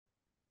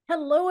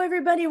Hello,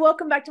 everybody.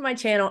 Welcome back to my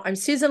channel. I'm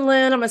Susan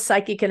Lynn. I'm a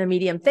psychic and a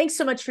medium. Thanks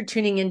so much for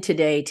tuning in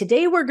today.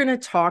 Today, we're going to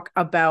talk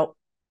about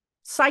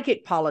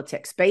psychic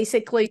politics.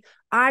 Basically,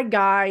 I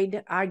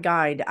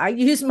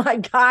use my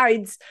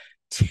guides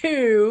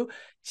to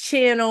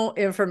channel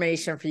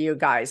information for you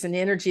guys. And the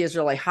energy is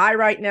really high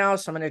right now.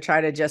 So I'm going to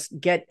try to just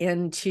get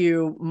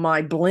into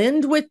my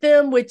blend with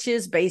them, which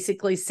is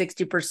basically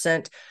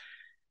 60%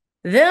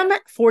 them,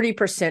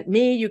 40%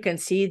 me. You can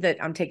see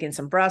that I'm taking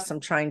some breaths.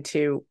 I'm trying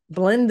to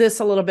blend this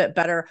a little bit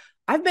better.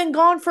 I've been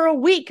gone for a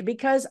week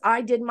because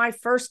I did my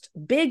first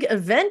big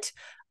event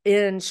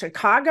in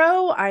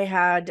Chicago. I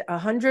had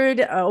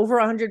over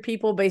 100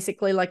 people,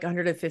 basically like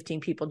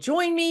 115 people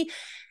join me.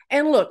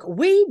 And look,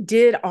 we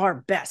did our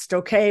best,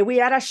 okay? We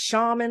had a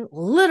shaman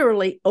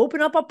literally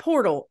open up a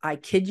portal, I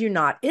kid you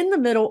not, in the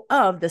middle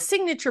of the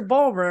Signature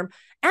Ballroom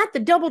at the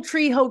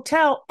DoubleTree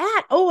Hotel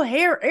at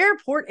O'Hare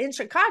Airport in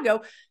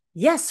Chicago.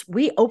 Yes,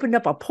 we opened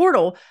up a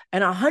portal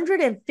and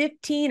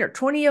 115 or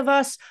 20 of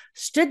us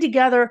stood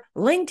together,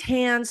 linked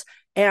hands,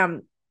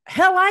 and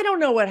hell, I don't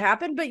know what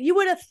happened, but you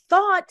would have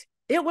thought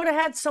it would have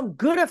had some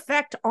good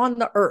effect on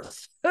the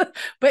earth.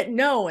 But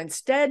no,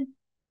 instead,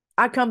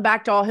 I come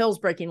back to all hell's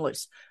breaking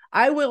loose.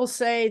 I will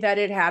say that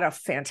it had a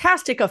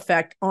fantastic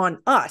effect on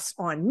us,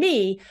 on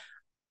me.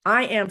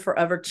 I am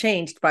forever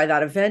changed by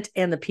that event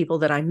and the people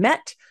that I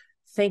met.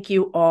 Thank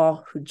you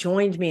all who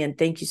joined me, and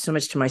thank you so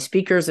much to my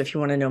speakers. If you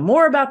want to know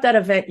more about that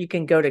event, you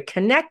can go to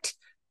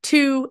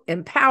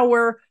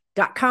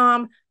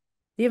connect2empower.com.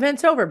 The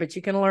event's over, but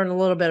you can learn a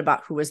little bit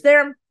about who was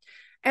there.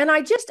 And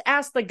I just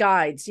asked the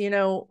guides,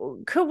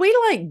 could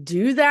we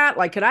do that?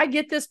 Could I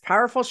get this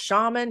powerful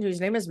shaman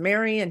whose name is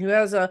Mary and who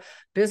has a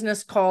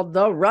business called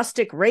The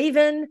Rustic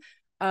Raven?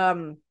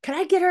 Can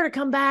I get her to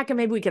come back and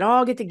maybe we could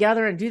all get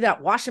together and do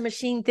that washing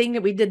machine thing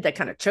that we did, that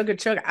kind of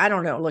chugga. I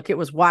don't know. Look, it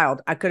was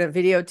wild. I couldn't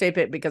videotape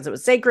it because it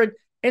was sacred.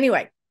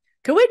 Anyway,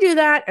 could we do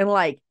that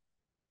and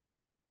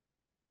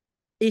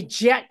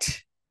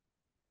eject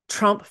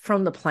Trump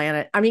from the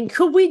planet? I mean,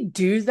 could we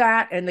do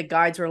that? And the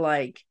guides were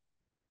like,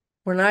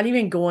 we're not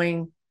even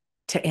going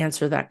to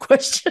answer that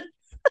question.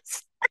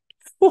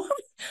 I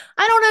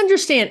don't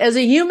understand. As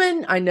a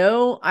human, I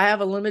know I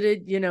have a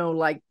limited,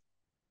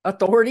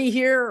 authority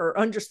here or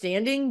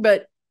understanding,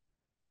 but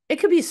it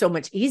could be so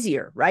much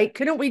easier, right?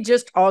 Couldn't we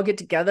just all get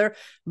together,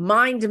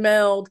 mind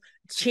meld,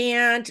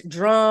 chant,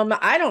 drum?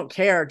 I don't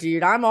care,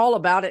 dude. I'm all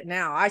about it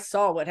now. I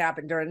saw what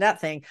happened during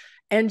that thing,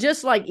 and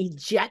just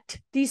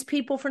eject these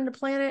people from the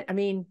planet. I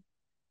mean,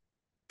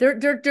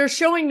 they're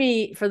showing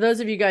me, for those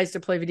of you guys to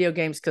play video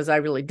games, because I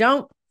really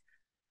don't.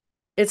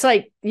 It's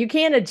like you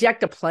can't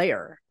eject a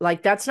player.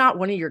 That's not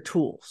one of your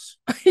tools.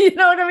 You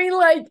know what I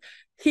mean?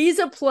 He's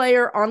a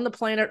player on the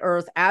planet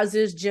Earth, as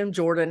is Jim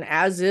Jordan,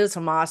 as is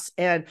Hamas.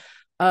 And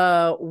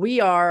we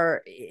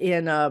are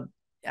in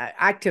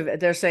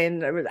they're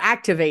saying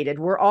activated.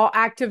 We're all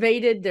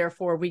activated.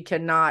 Therefore, we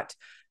cannot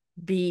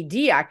be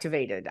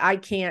deactivated. I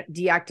can't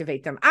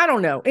deactivate them. I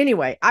don't know.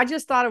 Anyway, I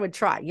just thought I would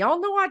try. Y'all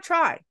know I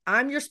try.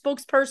 I'm your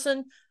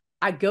spokesperson.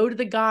 I go to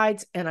the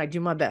guides and I do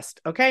my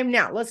best. Okay,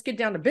 now let's get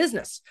down to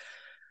business.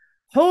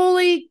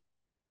 Holy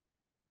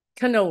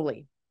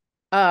cannoli.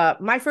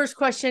 My first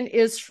question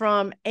is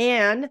from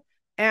Anne.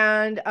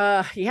 And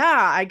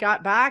I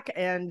got back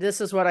and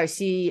this is what I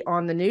see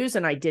on the news.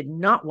 And I did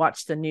not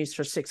watch the news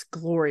for 6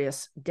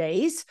 glorious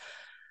days.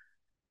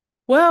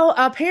 Well,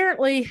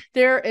 apparently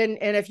and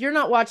if you're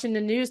not watching the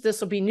news, this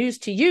will be news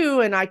to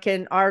you, and I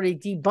can already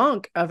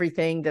debunk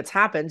everything that's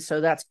happened. So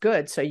that's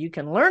good. So you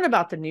can learn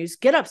about the news,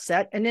 get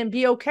upset, and then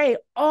be okay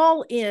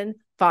all in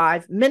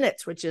 5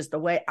 minutes, which is the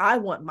way I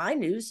want my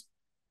news,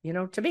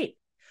 to be.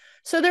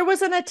 So there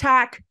was an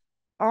attack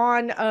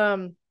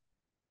on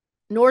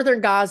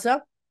northern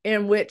Gaza,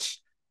 in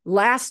which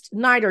last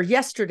night or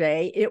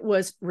yesterday, it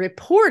was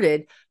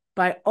reported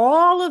by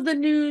all of the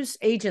news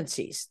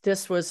agencies.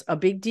 This was a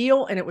big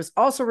deal. And it was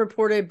also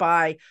reported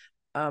by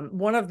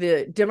one of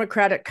the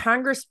Democratic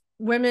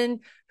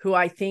congresswomen, who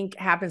I think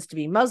happens to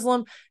be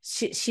Muslim.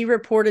 She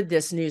reported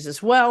this news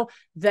as well,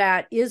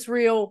 that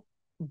Israel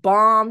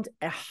bombed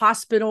a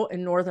hospital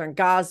in northern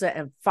Gaza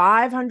and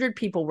 500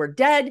 people were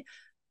dead.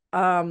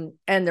 And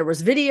there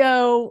was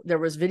video. It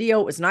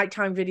was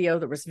nighttime video.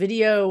 There was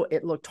video.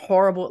 It looked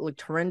horrible. It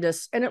looked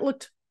horrendous. And it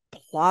looked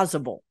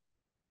plausible.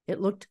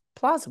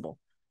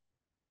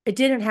 It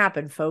didn't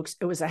happen, folks.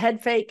 It was a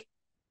head fake.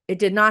 It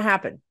did not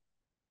happen.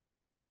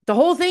 The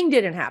whole thing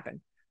didn't happen.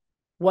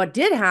 What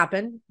did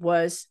happen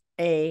was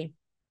a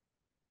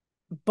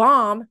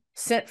bomb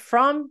sent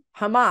from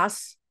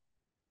Hamas,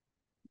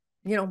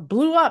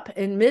 blew up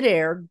in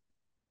midair,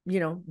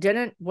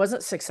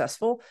 wasn't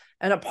successful.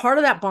 And a part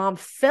of that bomb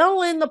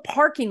fell in the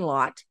parking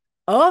lot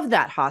of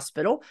that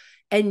hospital.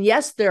 And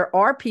yes, there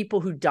are people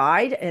who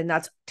died, and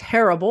that's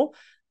terrible.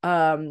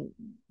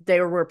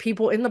 There were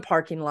people in the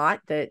parking lot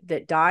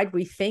that died.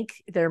 We think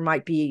there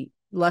might be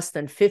less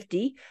than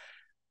 50.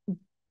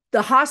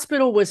 The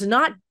hospital was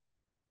not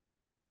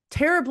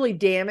terribly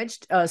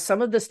damaged.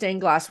 Some of the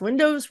stained glass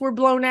windows were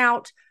blown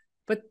out,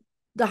 but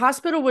the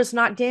hospital was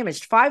not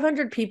damaged.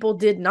 500 people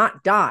did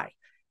not die.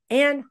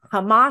 And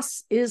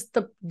Hamas is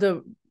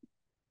the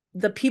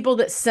people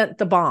that sent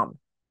the bomb.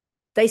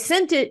 They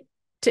sent it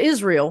to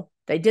Israel.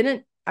 They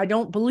didn't, I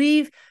don't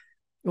believe,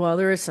 well,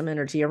 there is some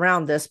energy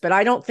around this, but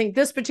I don't think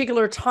this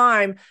particular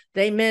time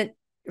they meant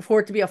for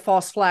it to be a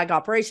false flag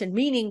operation,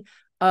 meaning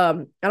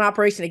an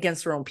operation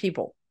against their own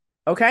people.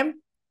 Okay.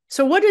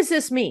 So what does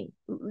this mean?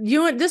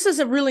 This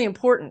is really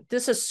important.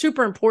 This is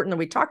super important that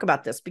we talk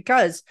about this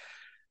because,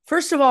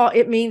 first of all,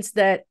 it means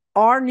that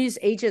our news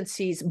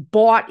agencies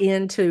bought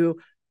into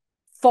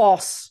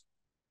false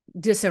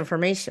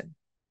disinformation.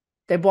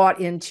 They bought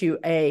into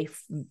a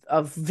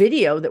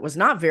video that was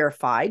not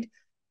verified,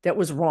 that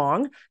was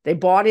wrong. They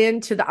bought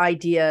into the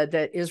idea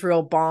that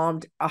Israel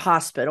bombed a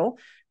hospital.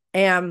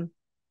 And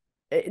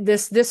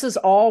this is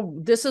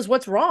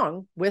what's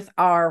wrong with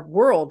our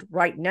world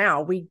right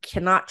now. We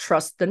cannot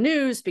trust the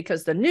news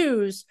because the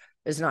news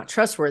is not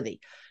trustworthy.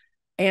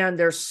 And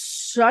there's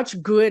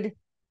such good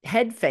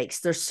head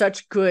fakes. There's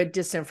such good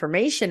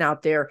disinformation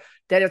out there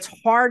that it's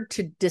hard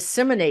to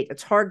disseminate.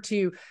 It's hard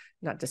to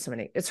not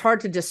disseminate. It's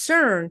hard to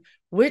discern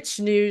which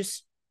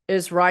news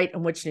is right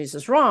and which news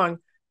is wrong.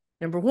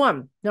 Number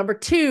one. Number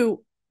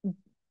two,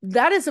 they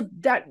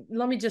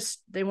want me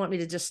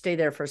to just stay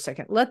there for a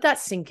second. Let that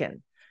sink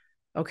in.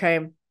 Okay.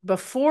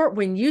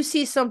 When you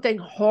see something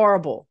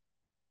horrible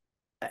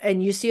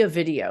and you see a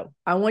video,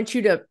 I want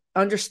you to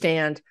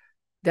understand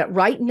that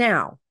right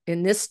now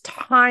in this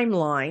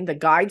timeline, the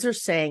guides are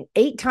saying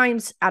 8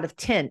 out of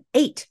 10,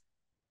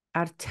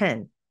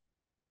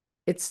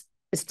 it's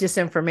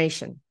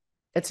disinformation.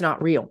 It's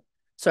not real.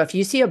 So if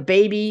you see a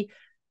baby,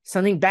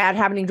 something bad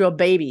happening to a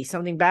baby,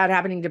 something bad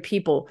happening to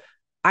people,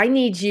 I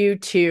need you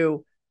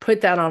to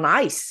put that on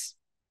ice.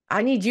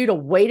 I need you to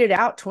wait it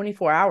out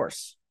 24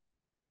 hours.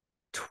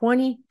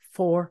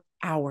 24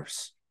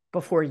 hours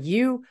before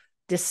you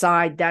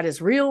decide that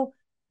is real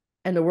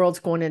and the world's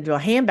going into a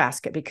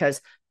handbasket,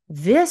 because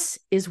this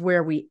is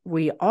where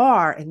we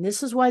are. And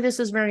this is why this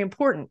is very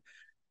important,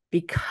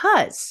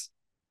 because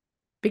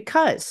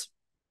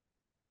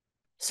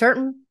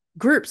certain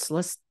groups,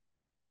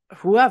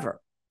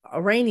 whoever,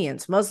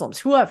 Iranians, Muslims,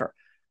 whoever,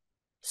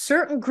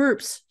 certain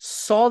groups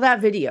saw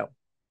that video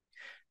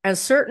and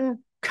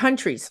certain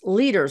countries,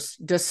 leaders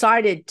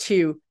decided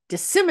to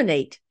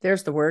disseminate,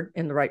 there's the word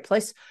in the right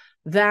place,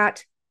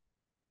 that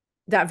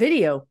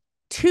video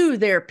to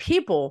their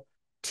people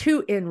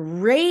to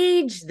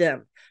enrage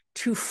them,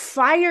 to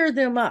fire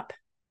them up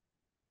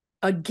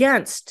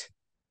against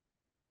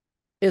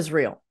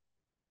Israel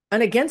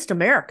and against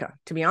America,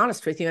 to be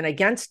honest with you, and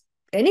against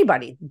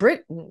anybody,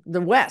 Britain,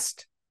 the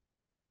West,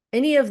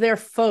 any of their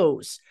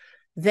foes.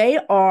 They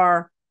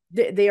are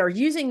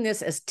using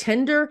this as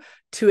tinder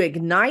to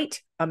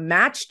ignite a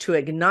match, to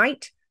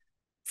ignite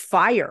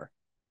fire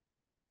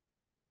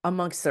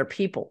amongst their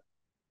people.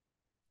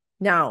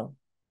 Now,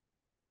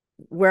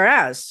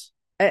 whereas,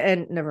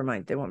 and never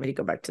mind, they want me to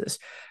go back to this.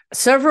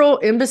 Several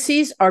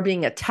embassies are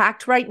being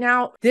attacked right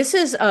now. This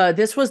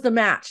was the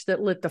match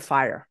that lit the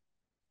fire.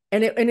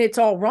 And it's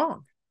all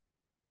wrong.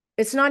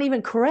 It's not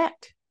even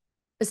correct.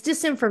 It's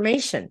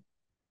disinformation.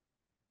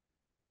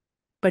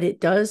 But it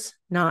does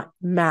not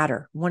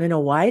matter. Want to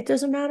know why it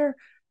doesn't matter?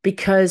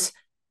 Because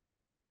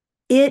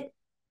it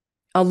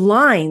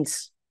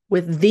aligns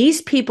with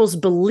these people's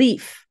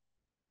belief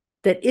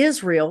that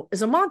Israel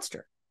is a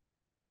monster.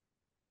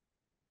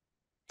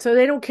 So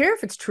they don't care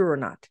if it's true or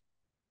not.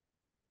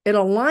 It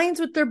aligns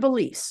with their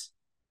beliefs.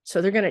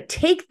 So they're going to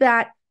take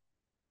that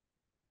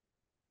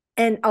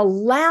and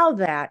allow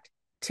that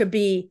to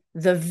be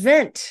the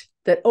vent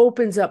that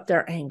opens up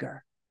their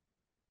anger.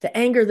 The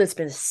anger that's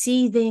been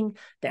seething,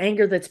 the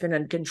anger that's been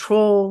in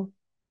control.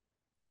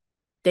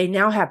 They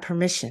now have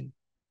permission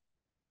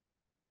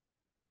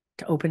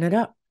to open it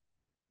up.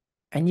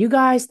 And you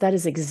guys, that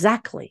is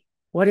exactly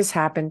what has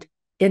happened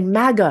in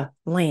Maga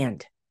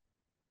land.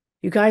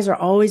 You guys are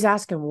always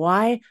asking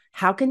why,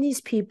 how can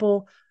these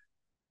people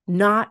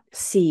not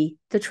see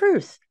the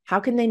truth? How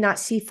can they not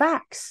see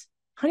facts?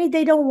 Honey,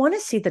 they don't want to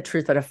see the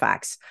truth of the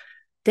facts.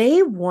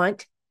 They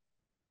want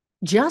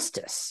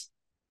justice,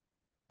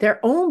 their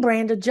own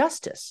brand of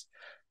justice.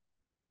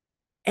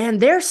 And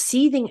their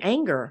seething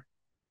anger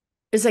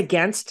is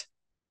against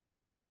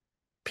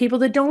people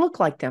that don't look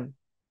like them.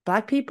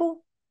 Black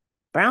people,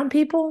 brown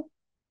people,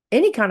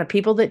 any kind of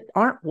people that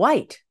aren't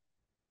white.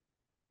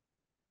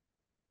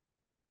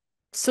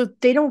 So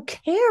they don't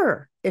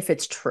care if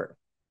it's true.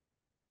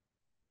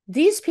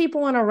 These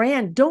people in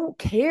Iran don't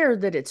care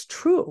that it's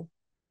true.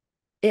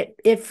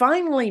 It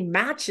finally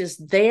matches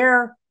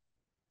their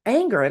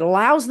anger. It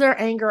allows their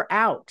anger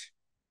out.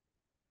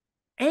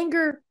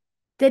 Anger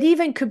that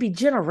even could be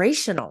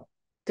generational,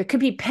 that could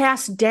be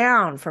passed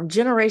down from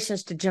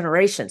generations to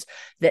generations,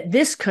 that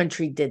this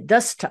country did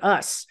this to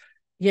us,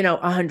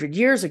 100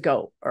 years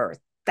ago or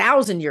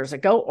 1,000 years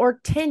ago or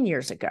 10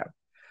 years ago.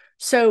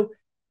 So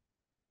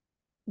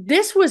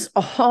this was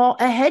all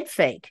a head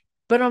fake,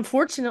 but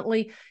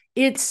unfortunately,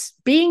 it's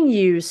being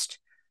used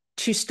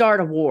to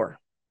start a war.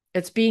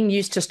 It's being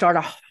used to start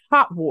a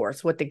hot war,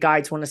 is what the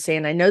guides want to say.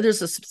 And I know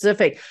there's a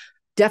specific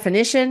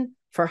definition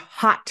for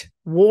hot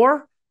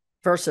war,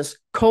 versus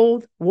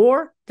Cold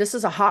War. This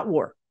is a hot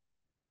war.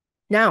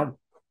 Now,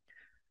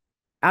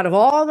 out of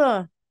all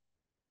the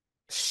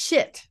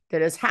shit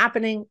that is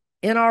happening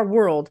in our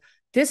world,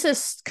 this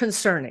is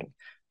concerning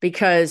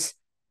because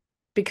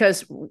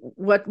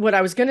what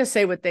I was going to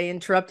say, what they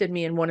interrupted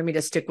me and wanted me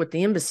to stick with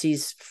the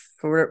embassies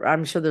for,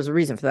 I'm sure there's a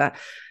reason for that.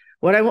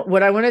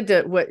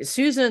 What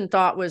Susan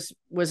thought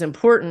was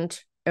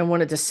important and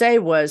wanted to say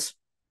was,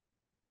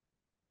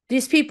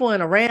 these people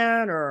in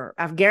Iran or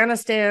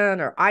Afghanistan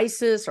or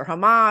ISIS or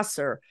Hamas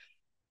or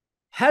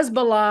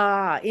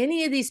Hezbollah,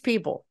 any of these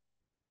people,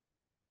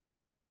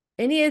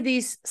 any of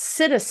these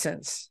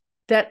citizens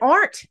that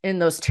aren't in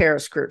those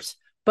terrorist groups,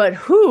 but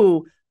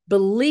who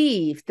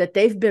believe that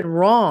they've been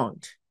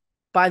wronged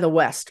by the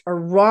West or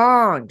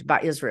wronged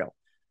by Israel.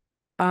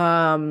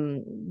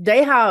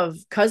 They have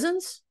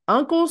cousins,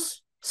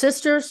 uncles,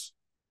 sisters,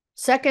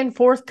 second,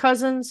 fourth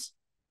cousins,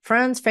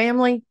 friends,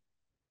 family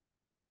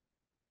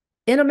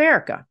in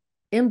America,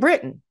 in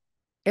Britain,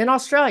 in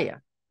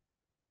Australia,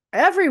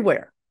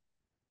 everywhere.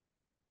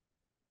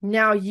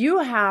 Now you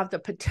have the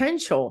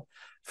potential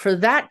for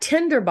that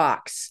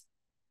tinderbox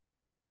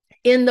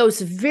in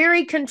those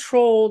very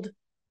controlled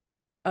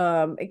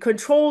in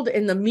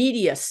the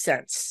media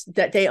sense,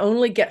 that they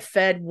only get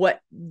fed what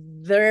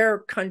their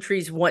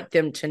countries want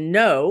them to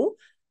know.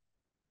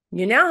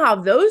 You now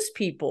have those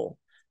people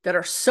that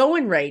are so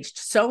enraged,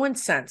 so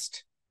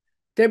incensed,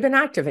 they've been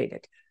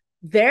activated.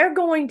 They're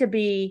going to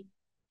be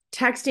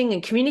texting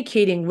and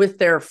communicating with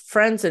their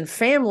friends and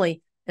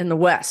family in the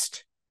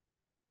West.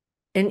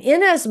 And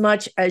in as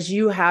much as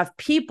you have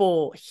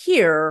people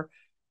here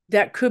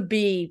that could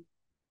be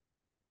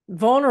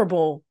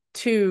vulnerable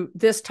to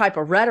this type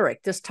of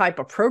rhetoric, this type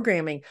of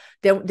programming,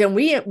 then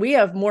we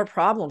have more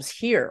problems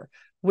here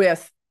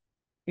with,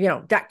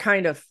 that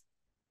kind of,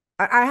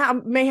 I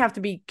may have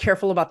to be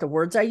careful about the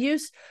words I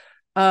use,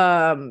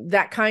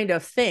 that kind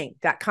of thing,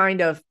 that kind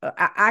of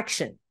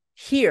action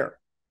here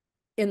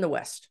in the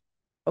West.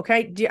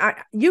 Okay.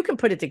 You can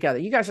put it together.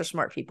 You guys are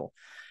smart people.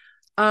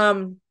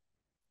 So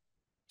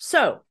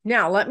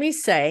now let me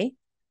say,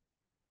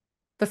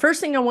 the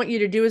first thing I want you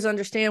to do is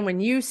understand, when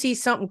you see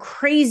something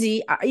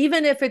crazy,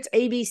 even if it's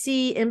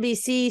ABC,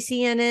 NBC,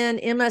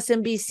 CNN,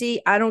 MSNBC,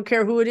 I don't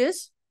care who it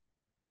is,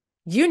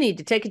 you need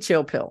to take a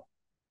chill pill,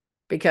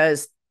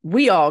 because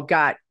we all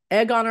got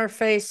egg on our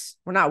face.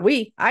 Well, not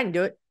we, I didn't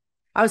do it.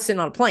 I was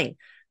sitting on a plane,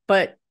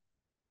 but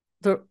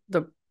the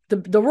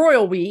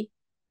royal we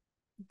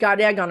got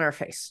egg on our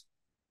face.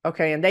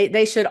 Okay. And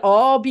they should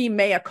all be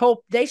mea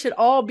culpa. They should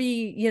all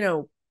be,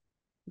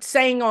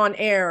 saying on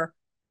air,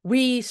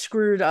 we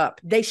screwed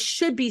up. They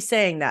should be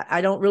saying that.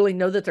 I don't really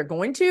know that they're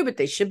going to, but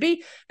they should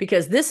be,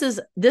 because this is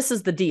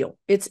the deal.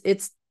 It's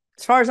as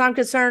far as I'm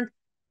concerned,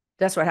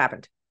 that's what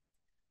happened.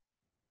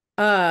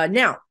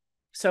 Now,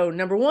 so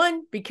number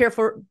one, be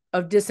careful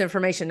of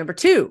disinformation. Number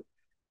two,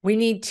 we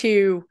need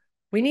to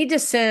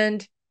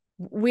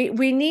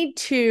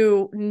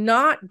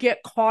not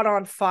get caught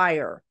on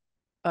fire.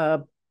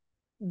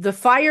 The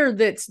fire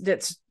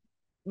that's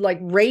like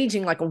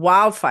raging like a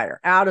wildfire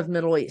out of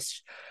Middle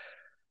East.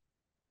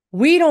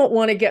 We don't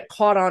want to get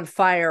caught on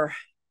fire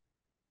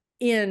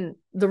in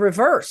the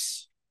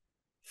reverse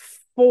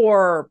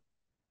for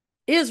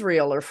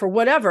Israel or for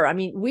whatever. I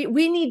mean,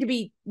 we need to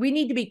be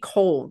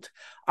cold.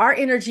 Our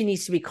energy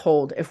needs to be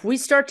cold. If we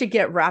start to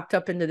get wrapped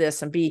up into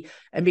this and be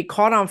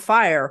caught on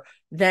fire,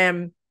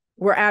 then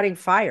we're adding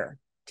fire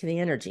to the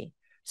energy.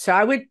 So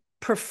I would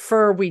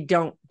prefer we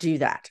don't do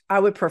that. I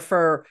would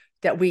prefer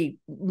that we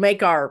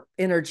make our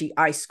energy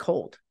ice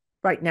cold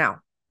right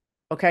now.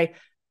 Okay.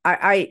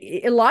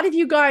 A lot of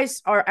you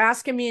guys are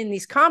asking me in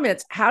these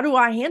comments, how do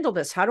I handle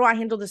this? How do I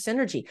handle this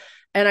energy?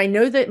 And I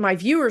know that my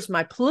viewers,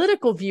 my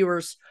political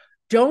viewers,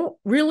 don't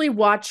really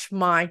watch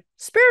my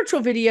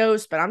spiritual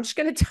videos, but I'm just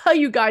going to tell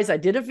you guys, I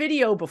did a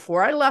video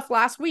before I left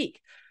last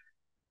week.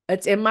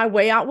 It's in my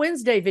Way Out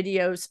Wednesday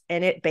videos,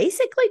 and it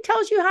basically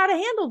tells you how to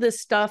handle this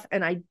stuff.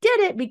 And I did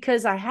it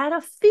because I had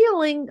a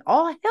feeling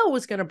all hell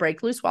was going to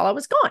break loose while I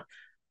was gone.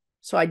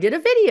 So I did a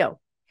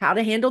video, how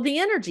to handle the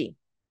energy.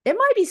 It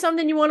might be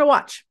something you want to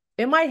watch.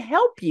 It might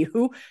help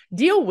you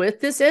deal with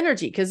this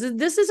energy, because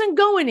this isn't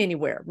going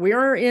anywhere.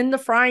 We're in the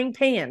frying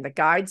pan. The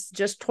guides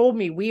just told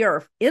me we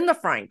are in the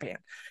frying pan.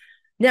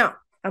 Now,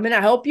 I'm going to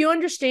help you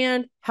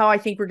understand how I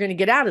think we're going to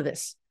get out of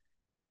this,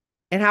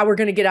 and how we're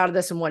going to get out of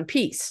this in one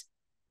piece.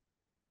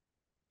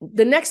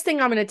 The next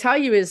thing I'm going to tell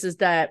you is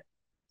that,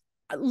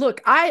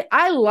 look,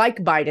 I like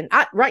Biden.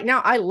 Right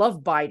now, I love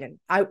Biden.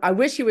 I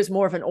wish he was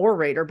more of an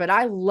orator, but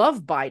I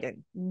love Biden.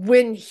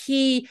 When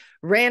he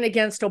ran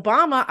against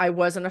Obama, I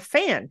wasn't a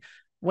fan.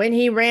 When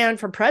he ran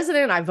for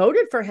president, I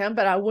voted for him,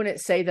 but I wouldn't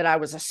say that I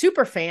was a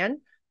super fan.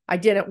 I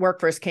didn't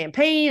work for his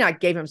campaign. I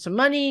gave him some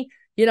money.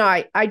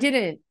 I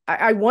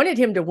wanted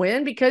him to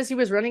win because he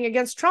was running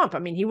against Trump. I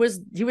mean, he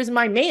was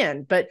my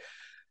man, but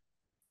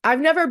I've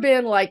never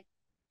been like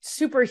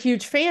super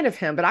huge fan of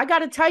him. But I got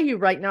to tell you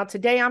right now,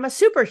 today, I'm a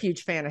super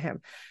huge fan of him.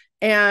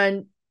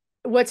 And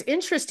what's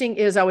interesting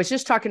is I was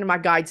just talking to my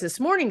guides this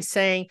morning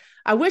saying,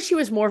 I wish he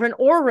was more of an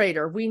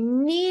orator. We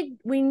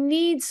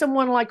need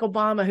someone like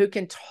Obama who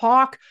can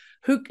talk,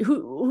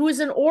 who is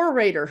an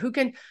orator, who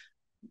can,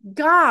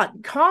 God,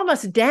 calm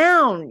us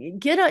down,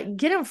 get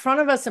in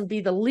front of us and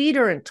be the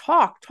leader and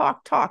talk.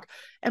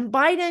 And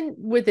Biden,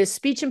 with his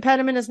speech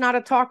impediment, is not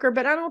a talker,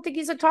 but I don't think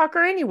he's a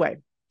talker anyway.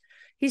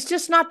 He's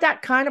just not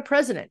that kind of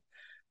president.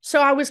 So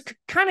I was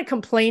kind of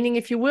complaining,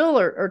 if you will,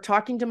 or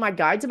talking to my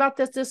guides about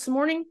this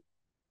morning.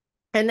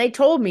 And they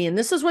told me, and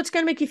this is what's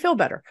going to make you feel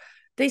better.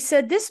 They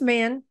said, this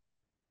man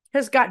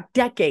has got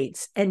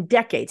decades and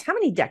decades. How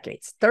many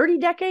decades? 30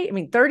 decades? I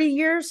mean, 30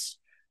 years,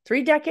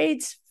 3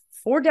 decades,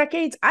 4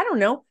 decades, I don't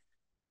know,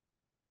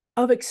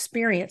 of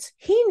experience.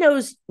 He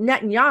knows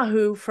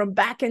Netanyahu from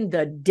back in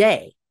the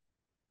day.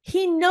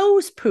 He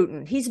knows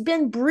Putin. He's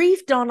been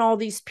briefed on all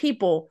these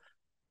people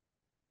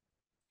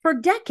for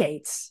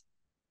decades.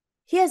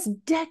 He has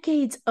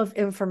decades of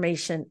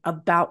information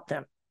about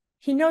them.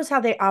 He knows how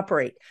they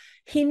operate.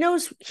 He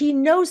knows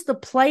the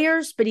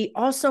players, but he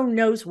also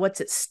knows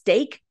what's at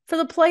stake for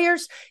the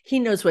players. He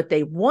knows what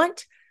they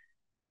want.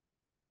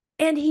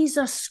 And he's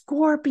a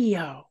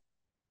Scorpio.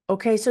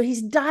 Okay, so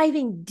he's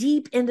diving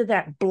deep into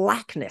that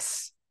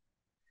blackness.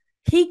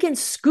 He can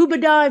scuba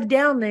dive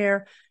down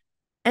there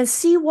and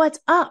see what's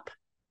up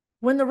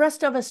when the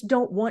rest of us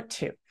don't want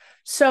to.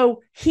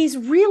 So he's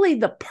really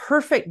the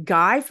perfect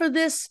guy for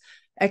this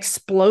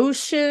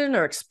explosion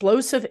or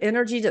explosive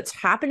energy that's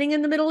happening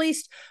in the Middle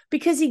East,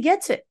 because he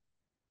gets it.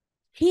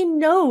 He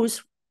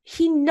knows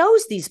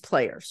these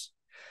players.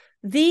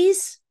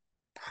 These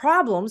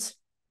problems,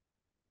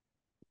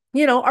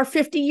 are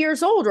 50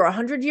 years old or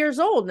 100 years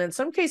old, and in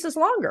some cases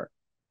longer.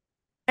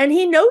 And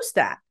he knows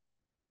that.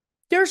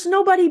 There's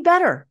nobody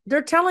better.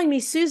 They're telling me,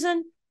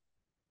 Susan,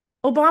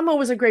 Obama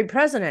was a great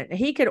president.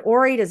 He could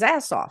orate his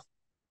ass off.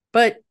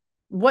 But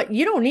what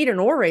you don't need an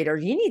orator.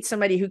 You need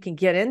somebody who can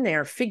get in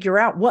there, figure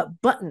out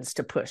what buttons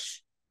to push.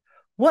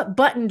 What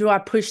button do I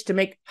push to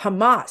make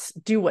Hamas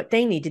do what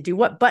they need to do?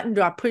 What button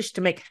do I push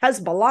to make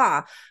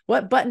Hezbollah?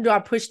 What button do I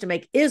push to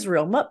make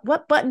Israel?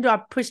 What button do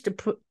I push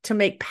to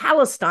make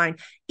Palestine,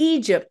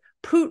 Egypt,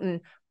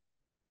 Putin?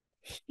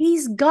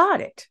 He's got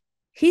it.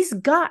 He's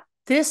got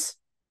this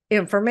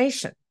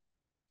information.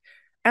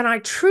 And I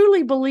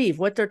truly believe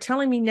what they're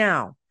telling me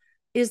now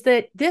is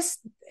that this,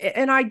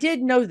 and I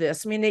did know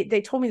this. I mean,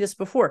 they told me this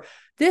before.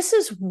 This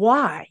is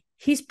why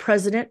he's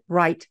president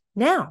right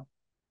now.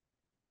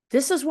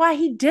 This is why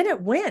he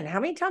didn't win. How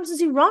many times has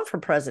he run for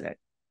president?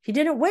 He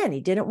didn't win.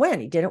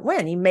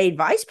 He made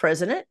vice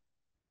president.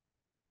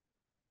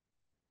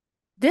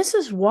 This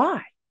is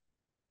why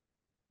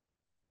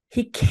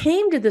he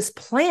came to this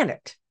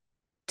planet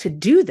to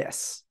do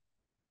this.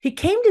 He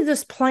came to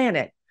this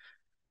planet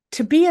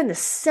to be in the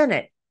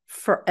Senate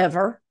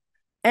forever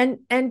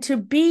and to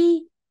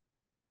be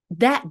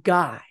that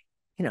guy,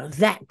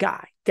 that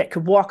guy that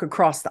could walk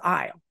across the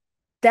aisle,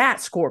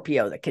 that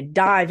Scorpio that could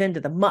dive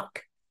into the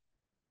muck,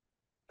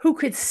 who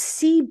could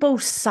see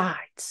both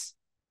sides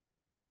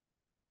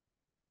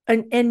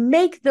and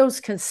make those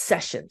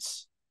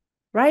concessions,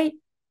 right?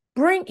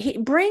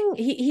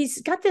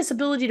 He's got this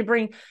ability to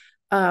bring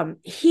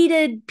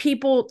heated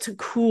people to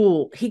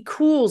cool. He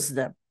cools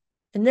them.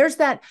 And there's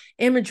that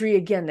imagery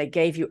again they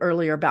gave you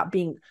earlier about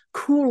being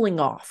cooling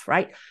off,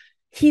 right?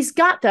 He's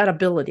got that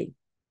ability,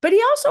 but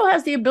he also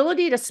has the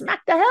ability to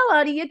smack the hell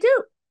out of you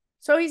too.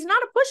 So he's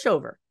not a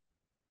pushover.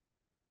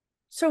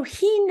 So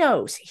he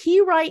knows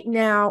he right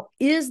now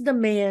is the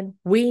man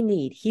we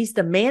need. He's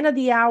the man of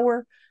the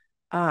hour.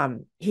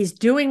 He's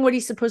doing what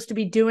he's supposed to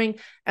be doing.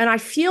 And I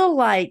feel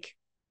like,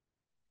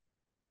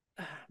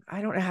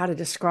 I don't know how to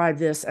describe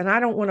this. And I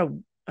don't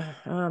want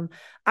to,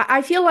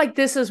 I feel like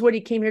this is what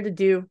he came here to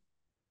do.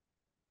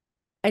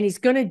 And he's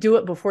going to do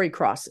it before he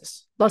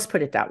crosses. Let's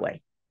put it that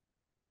way.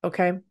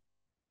 Okay.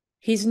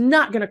 He's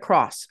not going to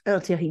cross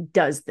until he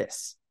does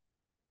this.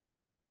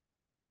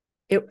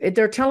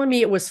 They're telling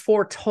me it was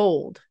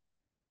foretold.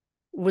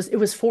 It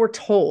was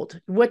foretold.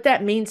 What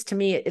that means to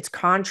me, it's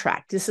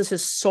contract. This is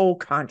his soul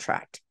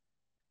contract.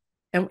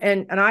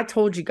 And I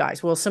told you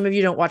guys, well, some of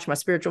you don't watch my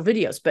spiritual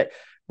videos, but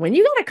when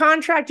you got a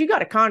contract, you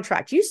got a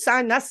contract. You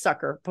signed that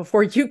sucker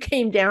before you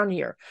came down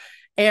here.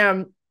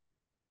 And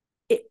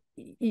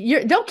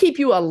they'll keep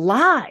you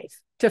alive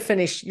to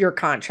finish your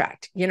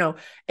contract.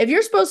 If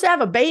you're supposed to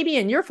have a baby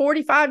and you're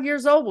 45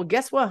 years old, well,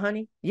 guess what,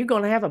 honey? You're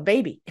going to have a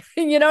baby.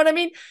 You know what I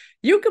mean?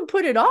 You can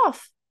put it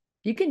off.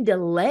 You can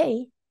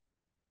delay.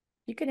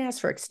 You can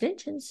ask for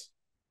extensions.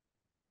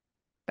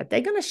 But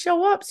they're going to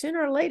show up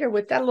sooner or later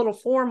with that little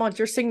form on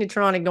your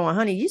signature on it going,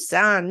 honey, you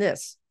signed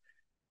this.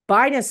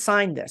 Biden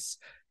signed this.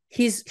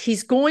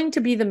 He's going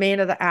to be the man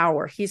of the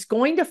hour. He's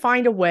going to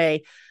find a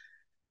way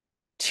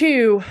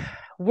to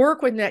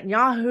work with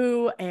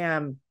Netanyahu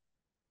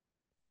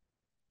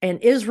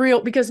and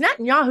Israel, because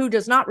Netanyahu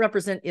does not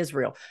represent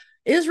Israel.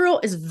 Israel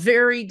is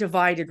very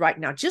divided right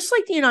now, just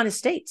like the United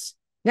States.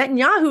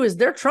 Netanyahu is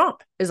their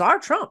Trump, is our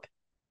Trump.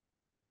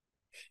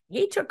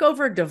 He took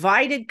over a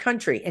divided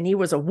country and he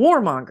was a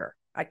warmonger.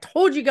 I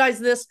told you guys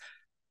this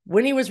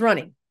when he was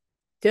running.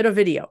 did a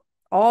video.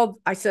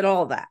 I said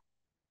all that.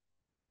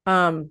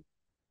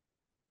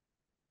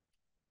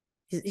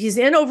 He's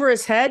in over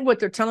his head. What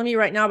they're telling me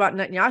right now about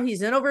Netanyahu,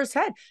 he's in over his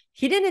head.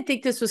 He didn't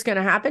think this was going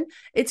to happen.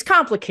 It's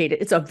complicated.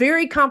 It's a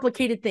very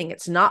complicated thing.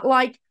 It's not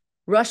like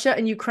Russia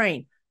and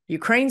Ukraine.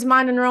 Ukraine's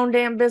minding their own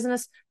damn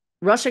business.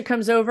 Russia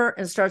comes over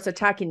and starts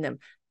attacking them.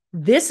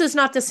 This is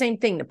not the same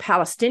thing. The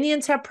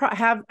Palestinians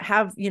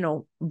have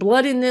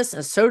blood in this,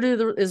 and so do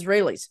the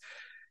Israelis.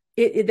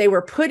 They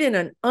were put in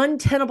an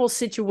untenable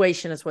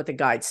situation, is what the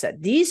guide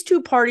said. These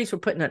two parties were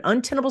put in an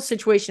untenable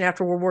situation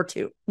after World War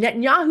II.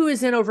 Netanyahu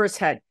is in over his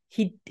head.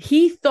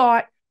 He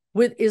thought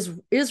with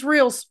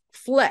Israel's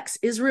flex,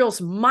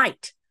 Israel's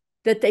might,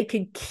 that they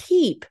could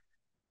keep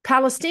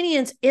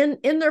Palestinians in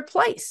their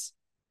place,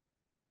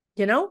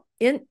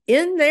 in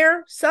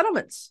their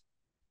settlements.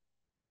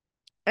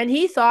 And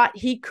he thought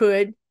he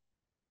could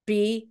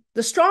be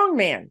the strong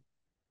man.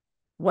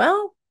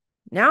 Well,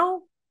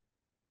 now,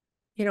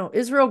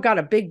 Israel got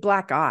a big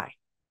black eye,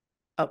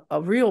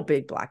 a real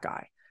big black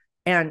eye.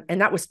 And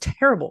that was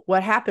terrible.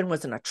 What happened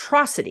was an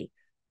atrocity.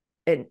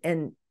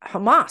 And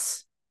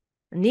Hamas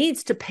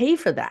needs to pay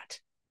for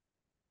that.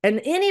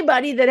 And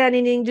anybody that had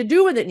anything to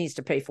do with it needs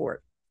to pay for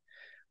it.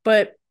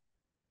 But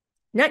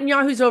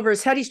Netanyahu's over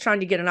his head. He's trying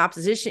to get an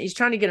opposition. He's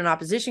trying to get an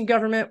opposition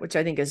government, which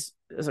I think is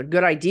a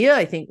good idea.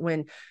 I think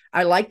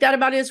I like that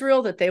about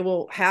Israel, that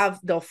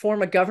they'll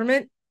form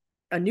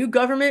a new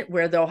government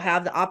where they'll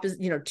have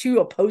the two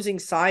opposing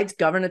sides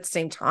govern at the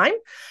same time.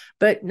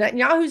 But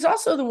Netanyahu's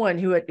also the one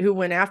who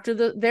went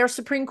after their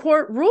Supreme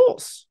Court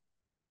rules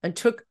and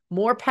took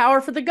more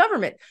power for the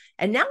government.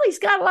 And now he's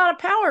got a lot of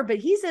power, but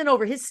he's in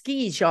over his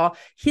skis, y'all.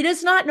 He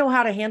does not know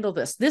how to handle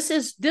this.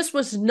 This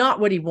was not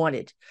what he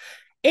wanted.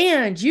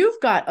 And you've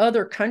got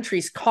other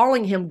countries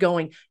calling him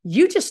going,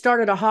 you just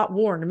started a hot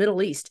war in the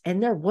Middle East,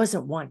 and there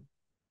wasn't one.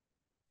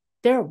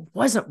 There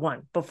wasn't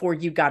one before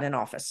you got in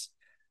office.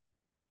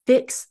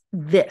 Fix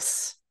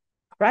this,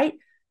 right?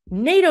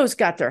 NATO's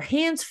got their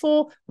hands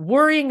full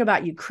worrying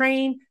about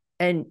Ukraine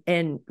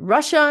and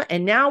Russia.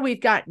 And now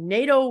we've got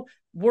NATO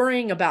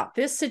worrying about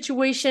this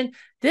situation.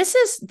 This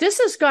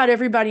has got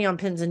everybody on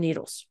pins and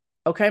needles.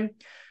 Okay.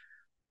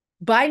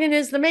 Biden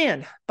is the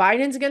man.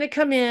 Biden's going to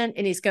come in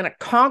and he's going to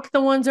conk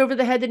the ones over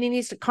the head that he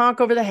needs to conk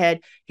over the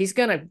head. He's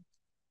going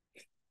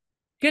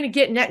to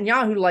get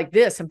Netanyahu like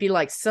this and be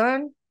like,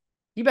 son,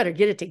 you better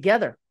get it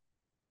together.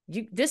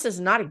 This is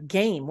not a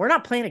game. We're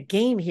not playing a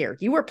game here.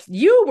 You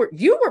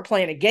were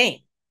playing a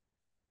game.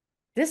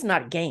 This is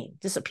not a game.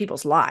 This is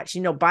people's lives.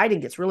 Biden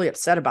gets really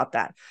upset about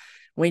that.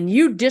 When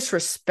you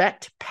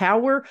disrespect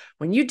power,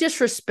 when you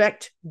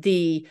disrespect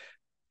the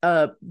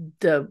power,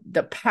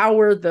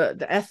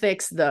 the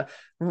ethics, the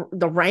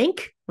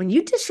rank, when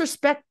you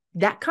disrespect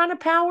that kind of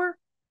power,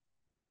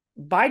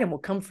 Biden will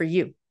come for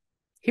you.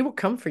 He will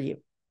come for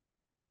you.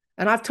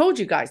 And I've told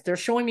you guys, they're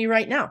showing me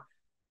right now.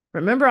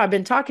 Remember, I've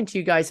been talking to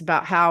you guys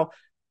about how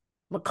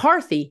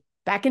McCarthy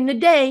back in the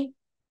day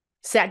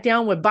sat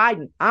down with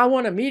Biden. I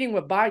want a meeting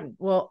with Biden.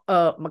 Well,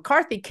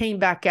 McCarthy came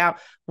back out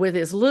with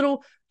his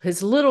little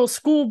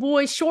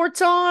schoolboy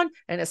shorts on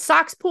and his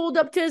socks pulled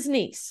up to his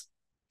knees.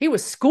 He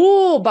was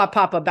schooled by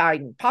Papa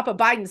Biden. Papa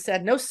Biden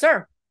said, no,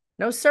 sir.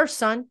 No, sir,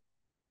 son.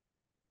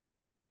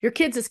 Your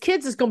kids is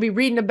going to be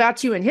reading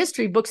about you in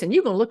history books and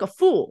you're going to look a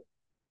fool.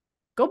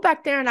 Go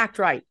back there and act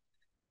right.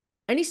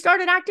 And he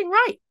started acting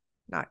right.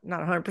 Not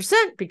 100%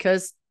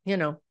 because,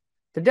 the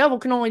devil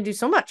can only do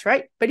so much,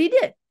 right? But he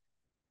did.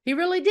 He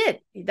really did.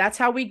 That's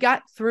how we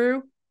got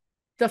through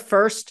the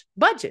first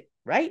budget,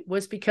 right?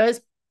 Was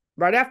because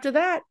right after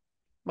that,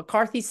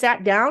 McCarthy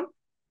sat down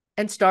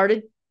and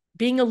started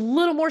being a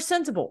little more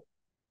sensible.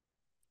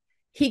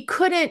 He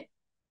couldn't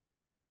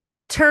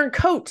turn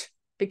coat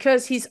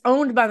because he's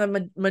owned by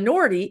the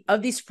minority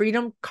of these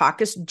Freedom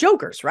Caucus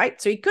jokers,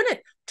 right? So he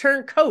couldn't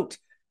turn coat.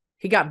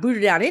 He got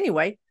booted out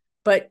anyway,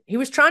 but he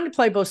was trying to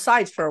play both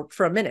sides for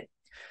a minute.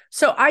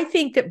 So I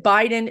think that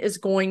Biden is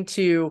going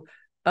to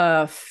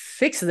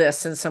fix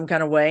this in some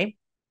kind of way.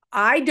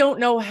 I don't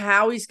know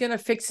how he's going to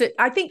fix it.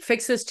 I think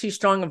fix is too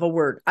strong of a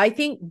word. I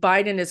think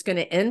Biden is going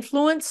to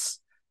influence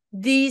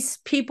these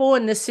people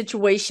in this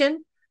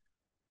situation.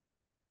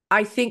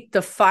 I think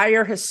the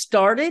fire has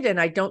started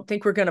and I don't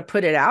think we're going to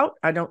put it out.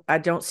 I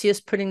don't see us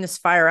putting this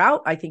fire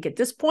out. I think at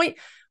this point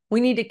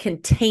we need to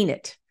contain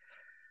it.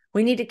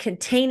 We need to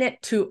contain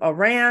it to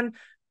Iran.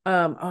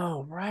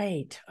 Oh,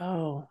 right.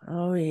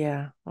 Oh,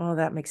 yeah. Oh,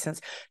 that makes sense.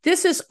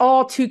 This is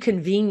all too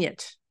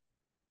convenient,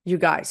 you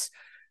guys.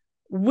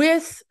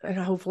 And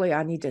hopefully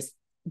I need to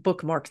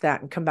bookmark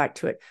that and come back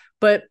to it.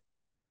 But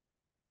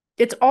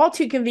it's all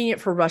too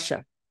convenient for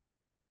Russia,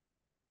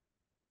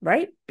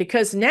 right?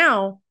 Because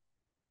now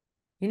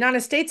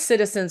United States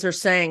citizens are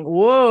saying,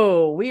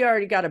 whoa, we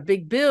already got a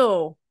big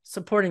bill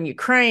supporting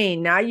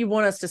Ukraine. Now you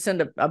want us to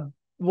send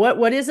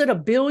what is it?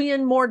 $1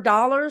 billion more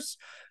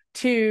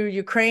to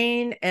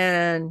Ukraine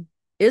and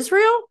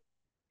Israel?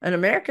 And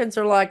Americans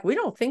are like, we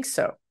don't think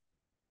so.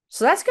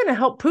 So that's going to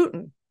help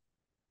Putin,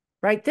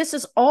 right? This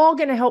is all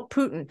going to help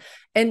Putin.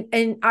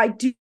 And I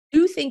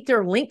do think there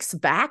are links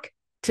back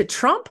to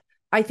Trump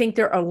I think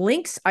there are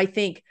links. I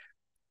think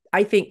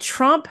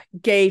Trump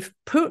gave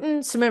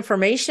Putin some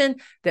information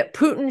that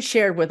Putin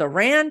shared with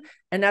Iran.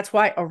 And that's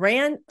why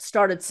Iran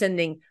started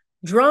sending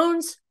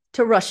drones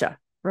to Russia.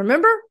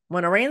 Remember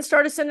when Iran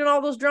started sending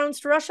all those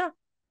drones to Russia?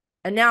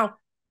 And now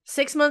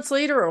 6 months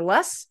later or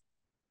less,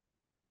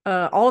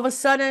 all of a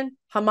sudden,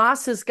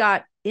 Hamas has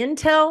got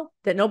intel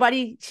that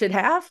nobody should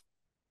have.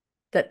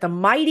 That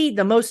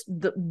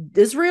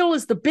Israel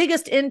is the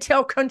biggest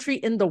intel country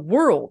in the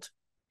world,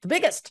 the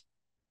biggest.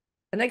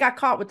 And they got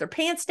caught with their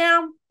pants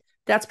down.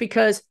 That's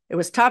because it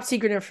was top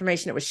secret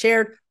information. It was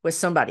shared with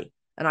somebody.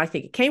 And I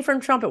think it came from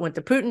Trump. It went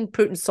to Putin.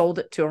 Putin sold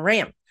it to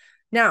Iran.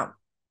 Now,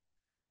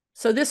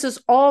 so this is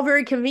all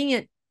very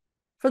convenient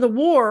for the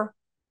war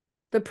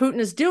that Putin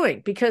is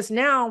doing, because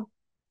now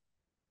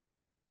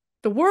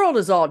the world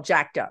is all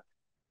jacked up.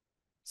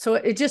 So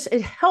it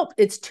helped.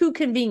 It's too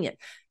convenient.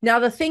 Now,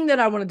 the thing that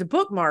I wanted to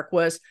bookmark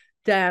was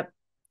that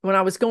when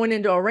I was going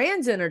into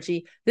Iran's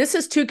energy, this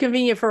is too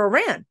convenient for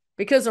Iran,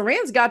 because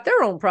Iran's got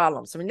their own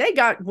problems. I mean, they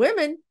got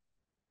women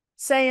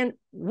saying,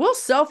 we'll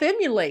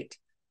self-immolate,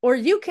 or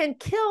you can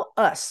kill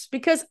us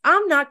because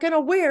I'm not going to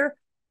wear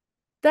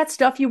that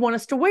stuff you want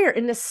us to wear.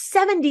 In the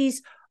 70s,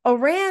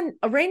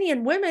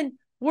 Iranian women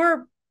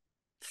were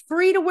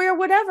free to wear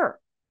whatever.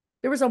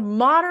 There was a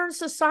modern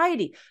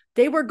society.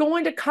 They were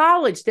going to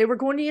college. They were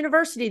going to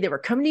university. They were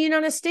coming to the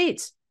United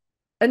States.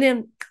 And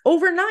then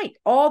overnight,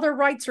 all their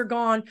rights are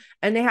gone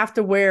and they have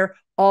to wear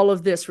all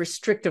of this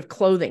restrictive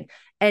clothing.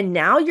 And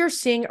now you're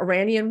seeing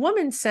Iranian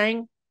women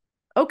saying,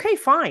 okay,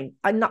 fine.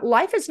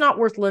 Life is not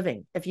worth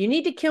living. If you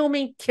need to kill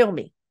me, kill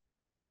me.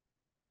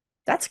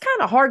 That's kind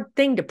of a hard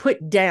thing to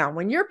put down.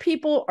 When your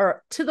people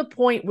are to the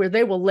point where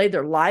they will lay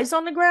their lives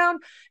on the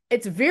ground,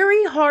 it's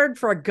very hard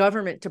for a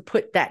government to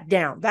put that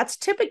down. That's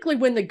typically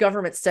when the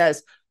government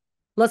says,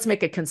 let's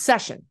make a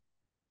concession.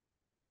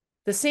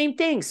 The same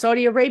thing,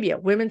 Saudi Arabia,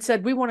 women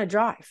said, we want to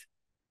drive.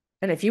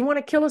 And if you want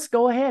to kill us,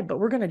 go ahead, but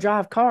we're going to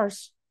drive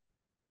cars.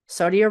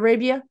 Saudi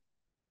Arabia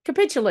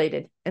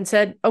capitulated and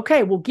said,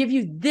 okay, we'll give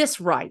you this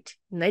right.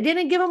 And they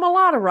didn't give them a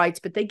lot of rights,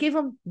 but they gave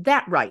them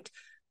that right.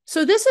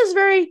 So this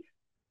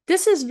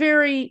is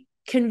very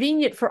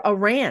convenient for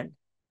Iran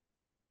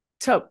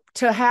to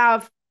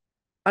have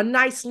a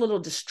nice little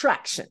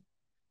distraction,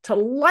 to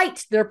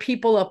light their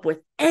people up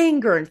with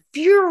anger and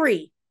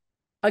fury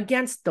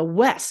against the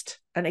West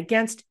and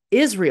against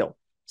Israel.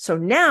 So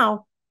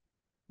now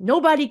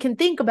nobody can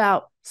think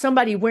about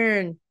somebody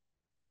wearing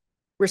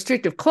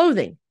restrictive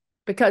clothing,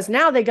 because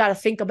now they got to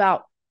think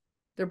about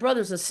their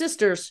brothers and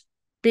sisters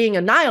being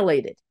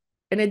annihilated.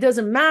 And it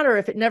doesn't matter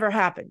if it never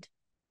happened.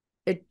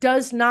 It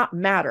does not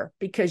matter,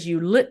 because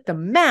you lit the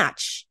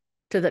match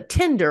to the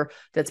tinder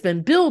that's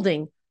been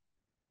building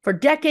for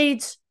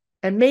decades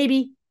and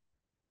maybe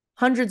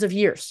hundreds of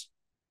years.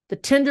 The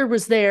tinder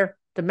was there.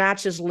 The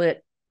match is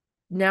lit.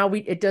 Now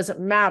it doesn't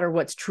matter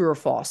what's true or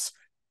false.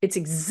 It's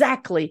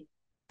exactly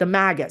the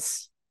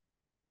Magas.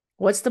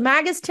 What's the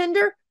Magas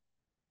tinder?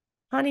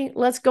 Honey,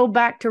 let's go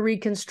back to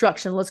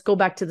Reconstruction. Let's go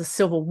back to the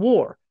Civil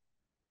War,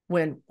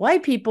 when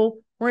white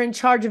people were in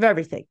charge of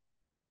everything.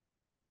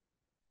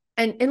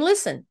 And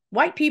listen,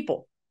 white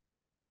people,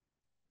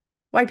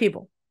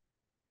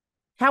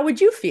 how would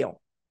you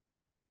feel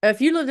if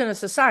you lived in a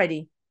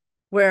society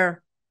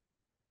where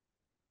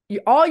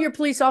all your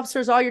police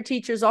officers, all your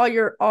teachers, all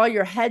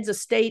your heads of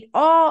state,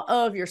 all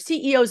of your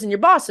CEOs and your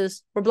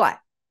bosses were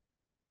Black?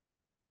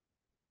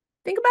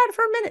 Think about it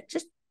for a minute.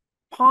 Just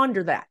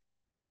ponder that.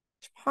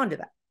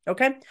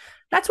 Okay?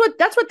 That's what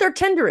their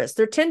tinder is.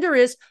 Their tinder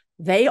is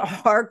they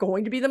are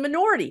going to be the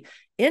minority.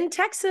 In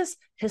Texas,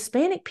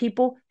 Hispanic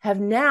people have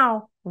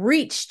now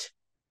reached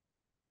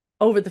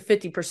over the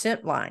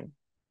 50% line.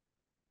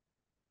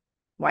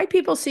 White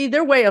people see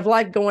their way of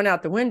life going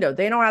out the window.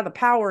 They don't have the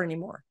power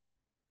anymore.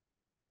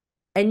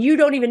 And you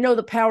don't even know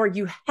the power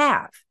you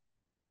have.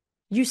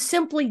 You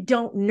simply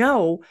don't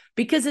know,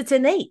 because it's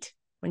innate.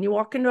 When you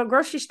walk into a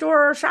grocery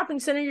store or a shopping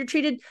center, you're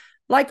treated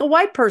like a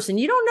white person.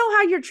 You don't know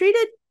how you're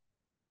treated.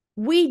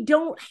 We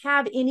don't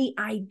have any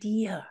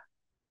idea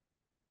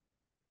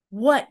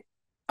what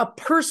a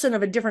person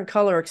of a different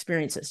color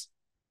experiences.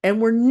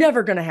 And we're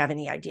never going to have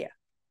any idea.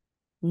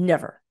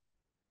 Never.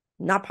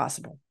 Not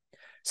possible.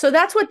 So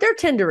that's what their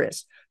tinder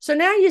is. So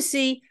now you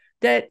see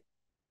that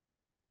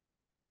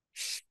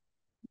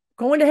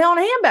going to hell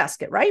in a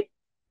handbasket, right?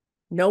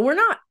 No, we're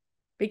not.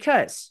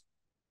 Because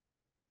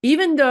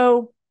even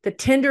though the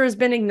tinder has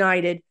been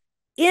ignited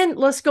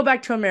let's go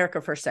back to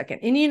America for a second.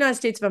 In the United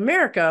States of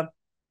America,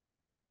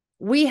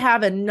 we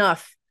have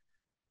enough.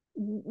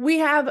 We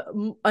have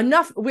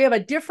a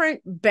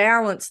different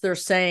balance, they're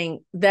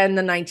saying, than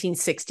the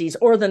 1960s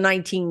or the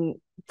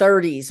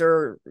 1930s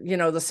or,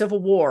 the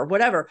Civil War,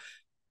 whatever.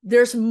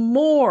 There's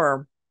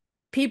more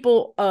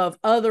people of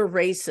other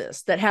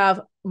races that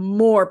have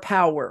more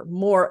power,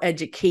 more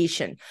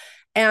education.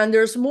 And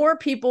there's more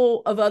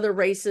people of other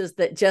races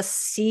that just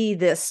see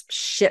this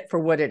shit for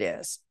what it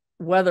is.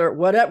 Whether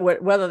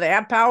they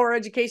have power or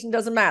education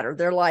doesn't matter.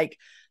 They're like,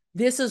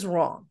 this is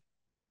wrong.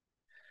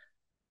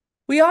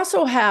 We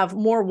also have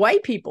more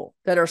white people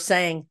that are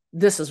saying,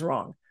 this is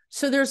wrong.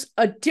 So there's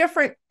a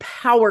different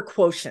power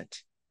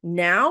quotient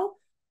now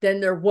than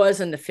there was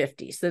in the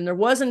 50s, than there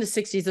was in the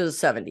 60s or the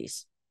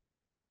 70s.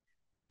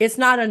 It's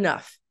not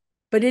enough,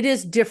 but it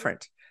is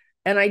different.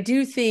 And I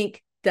do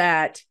think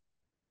that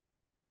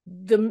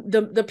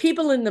the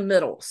people in the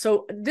middle.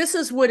 So this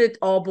is what it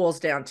all boils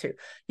down to.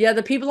 Yeah,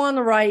 the people on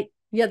the right.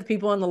 Yeah, the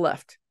people on the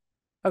left.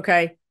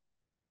 Okay.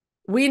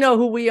 We know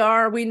who we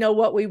are. We know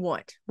what we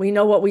want. We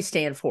know what we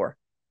stand for.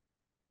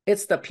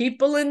 It's the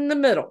people in the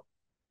middle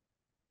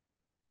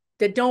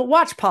that don't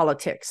watch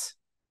politics,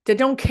 that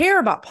don't care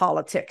about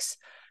politics.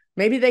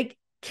 Maybe they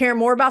care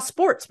more about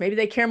sports. Maybe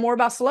they care more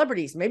about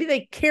celebrities. Maybe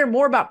they care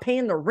more about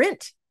paying the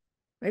rent.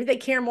 Maybe they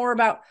care more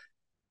about,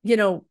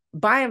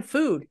 buying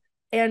food.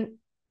 And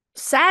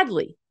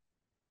sadly,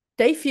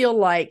 they feel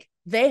like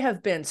they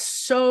have been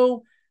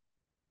so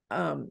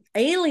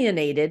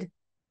alienated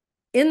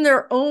in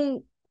their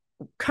own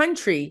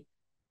country.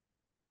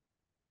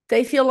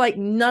 They feel like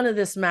none of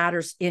this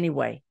matters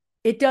anyway.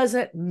 It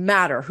doesn't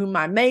matter who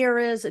my mayor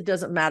is. It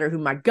doesn't matter who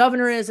my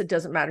governor is. It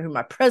doesn't matter who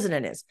my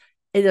president is.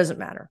 It doesn't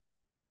matter.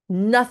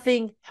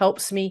 Nothing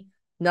helps me.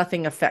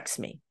 Nothing affects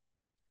me.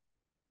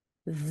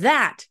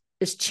 That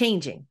is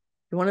changing.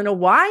 You want to know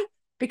why?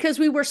 Because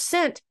we were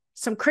sent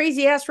some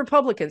crazy ass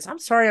Republicans. I'm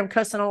sorry, I'm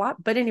cussing a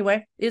lot, but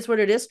anyway, it is what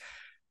it is.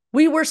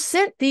 We were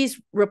sent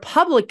these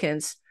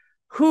Republicans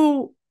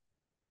who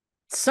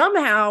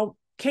somehow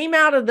came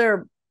out of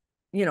their,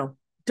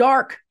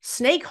 dark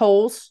snake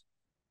holes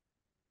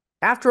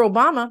after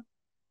Obama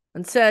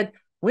and said,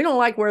 we don't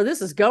like where this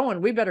is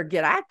going. We better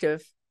get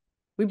active.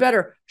 We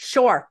better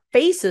show our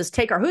faces,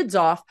 take our hoods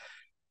off.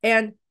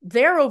 And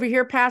they're over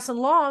here passing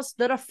laws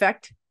that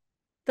affect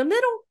the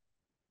middle,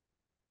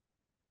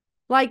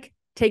 like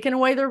taking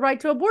away their right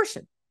to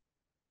abortion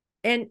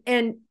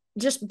and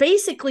just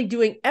basically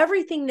doing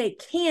everything they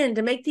can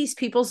to make these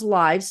people's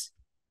lives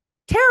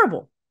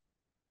terrible.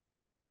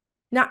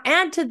 Now,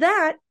 add to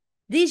that,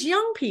 these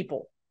young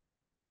people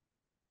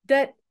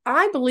that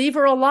I believe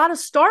are a lot of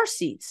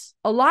starseeds.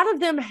 A lot of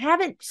them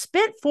haven't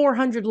spent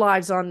 400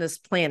 lives on this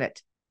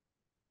planet.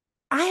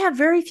 I have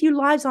very few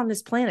lives on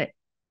this planet.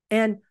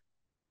 And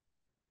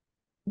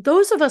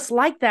those of us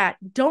like that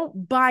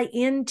don't buy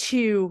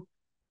into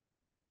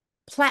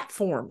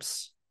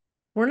platforms.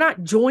 We're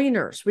not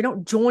joiners. We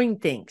don't join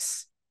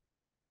things.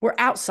 We're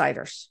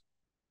outsiders.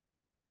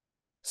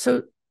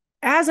 So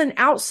as an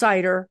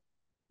outsider,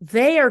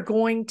 they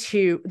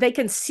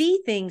can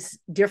see things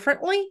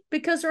differently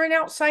because they're an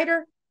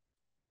outsider.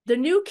 The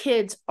new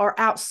kids are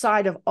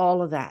outside of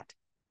all of that.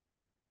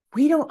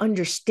 We don't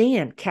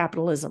understand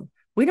capitalism.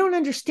 We don't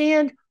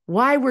understand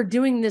why we're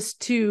doing this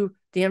to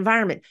the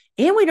environment.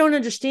 And we don't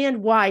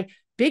understand why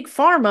Big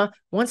Pharma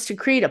wants to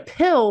create a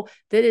pill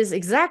that is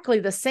exactly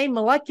the same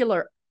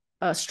molecular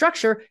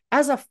structure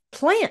as a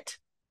plant.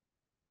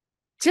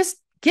 Just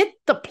get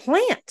the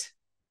plant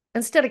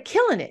instead of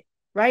killing it,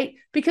 right?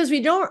 Because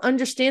we don't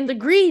understand the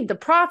greed, the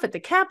profit, the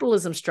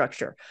capitalism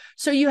structure.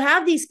 So you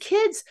have these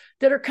kids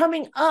that are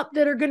coming up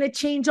that are going to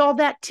change all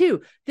that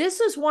too.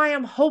 This is why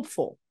I'm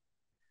hopeful.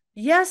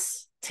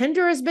 Yes,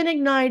 Tinder has been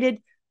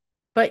ignited,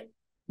 but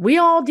we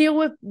all deal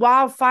with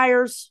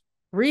wildfires,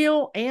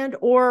 real and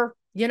or,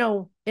 in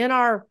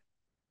our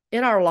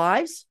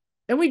lives,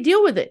 and we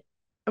deal with it.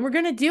 And we're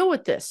going to deal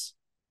with this.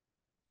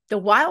 The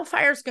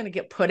wildfire is going to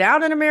get put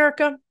out in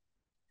America.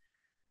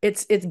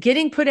 It's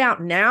getting put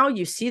out now.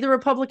 You see the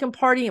Republican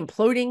Party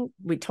imploding.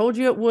 We told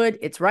you it would.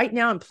 It's right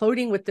now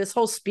imploding with this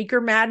whole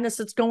speaker madness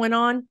that's going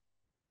on.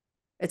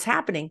 It's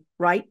happening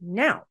right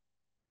now.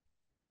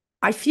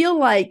 I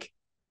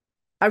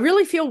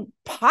really feel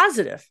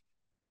positive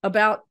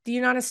about the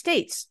United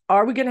States.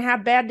 Are we going to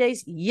have bad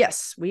days?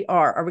 Yes, we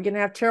are. Are we going to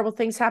have terrible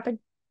things happen?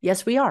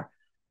 Yes, we are.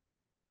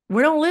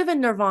 We don't live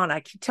in nirvana. I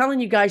keep telling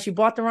you guys, you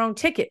bought the wrong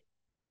ticket.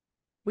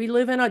 We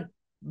live in a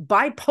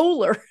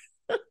bipolar.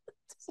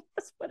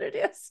 That's what it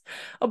is.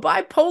 A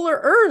bipolar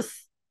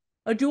earth,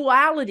 a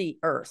duality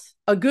earth,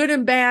 a good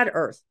and bad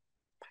earth.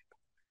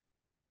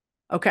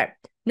 Okay.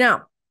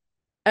 Now,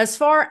 as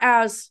far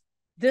as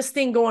this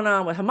thing going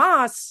on with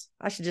Hamas,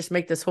 I should just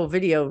make this whole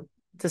video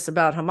just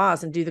about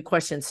Hamas and do the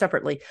question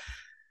separately.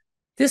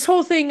 This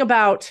whole thing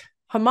about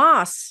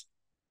Hamas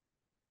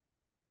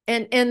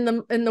and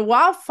the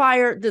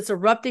wildfire that's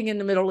erupting in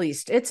the Middle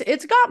East,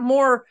 it's got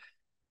more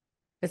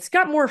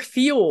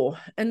fuel,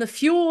 and the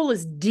fuel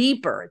is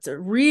deeper. It's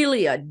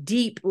really a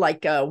deep,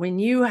 like when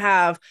you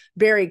have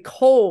buried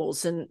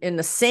coals in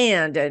the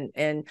sand,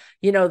 and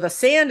the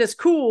sand is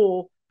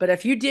cool, but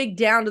if you dig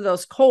down to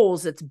those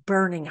coals, it's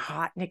burning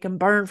hot, and it can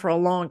burn for a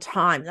long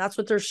time. That's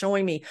what they're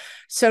showing me.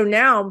 So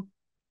now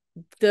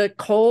the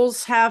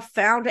coals have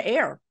found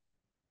air,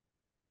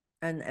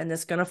 and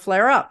it's going to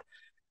flare up.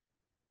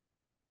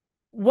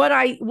 What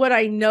I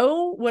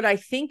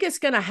think is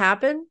going to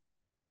happen,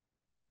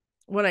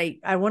 when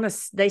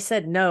they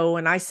said no,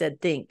 and I said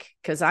think,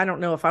 because I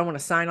don't know if I want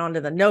to sign on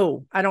to the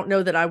no. I don't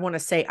know that I want to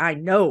say I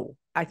know.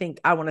 I think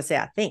I want to say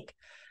I think,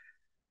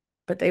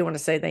 but they want to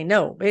say they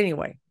know. But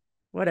anyway,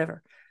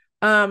 whatever.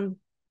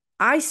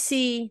 I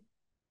see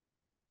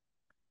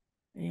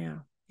Yeah.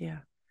 Yeah.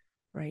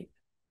 Right.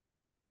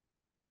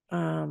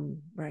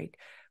 Right.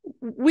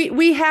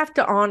 We have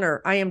to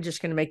honor, I am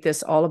just going to make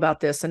this all about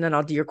this, and then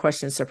I'll do your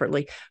questions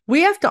separately.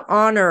 We have to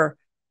honor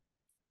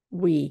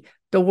the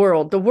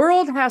world. The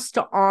world has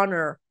to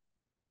honor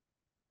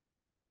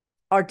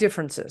our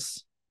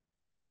differences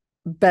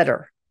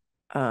better.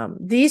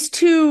 These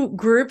two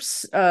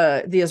groups,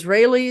 the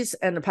Israelis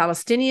and the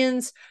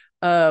Palestinians,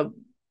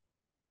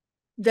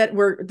 that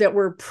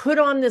were put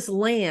on this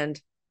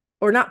land,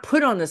 or not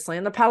put on this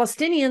land, the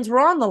Palestinians were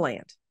on the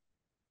land.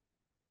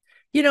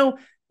 You know,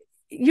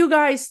 you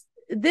guys,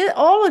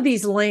 all of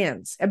these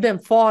lands have been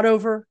fought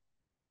over,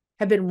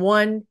 have been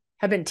won,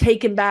 have been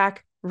taken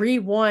back,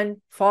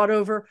 re-won, fought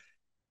over.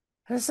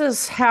 This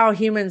is how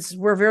humans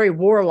were, very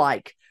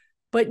warlike.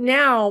 But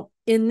now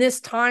in this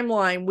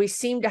timeline, we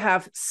seem to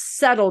have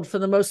settled for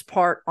the most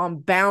part on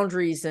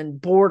boundaries and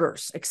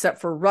borders,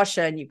 except for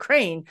Russia and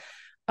Ukraine.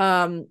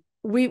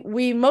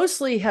 We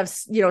mostly have,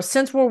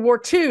 since World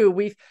War II,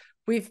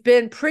 we've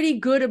been pretty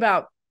good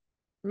about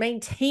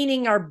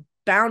maintaining our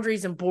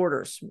boundaries and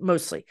borders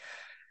mostly.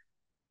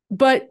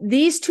 But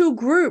these two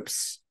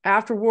groups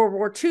after World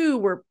War II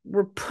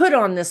were put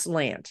on this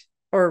land.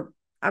 Or,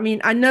 I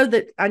mean, I know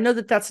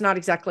that that's not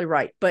exactly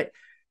right, but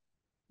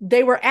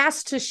they were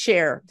asked to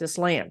share this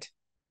land.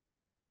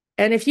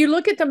 And if you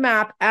look at the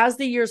map as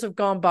the years have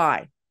gone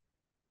by,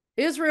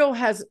 Israel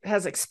has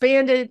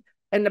expanded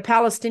and the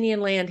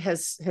Palestinian land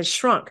has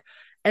shrunk.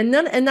 And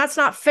that's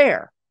not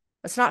fair.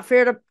 It's not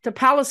fair to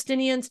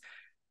Palestinians.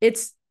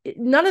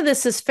 None of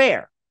this is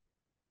fair.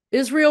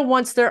 Israel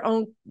wants their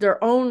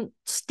own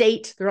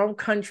state, their own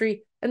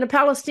country, and the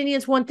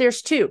Palestinians want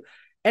theirs too.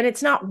 And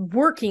it's not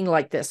working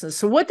like this. And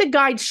so what the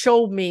guide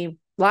showed me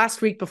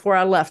last week before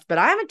I left, but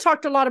I haven't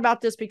talked a lot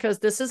about this because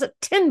this is a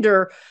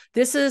Tinder.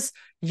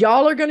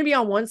 Y'all are going to be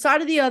on one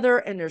side or the other,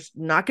 and there's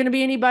not going to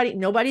be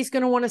nobody's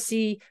going to want to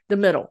see the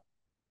middle.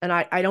 And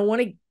I don't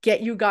want to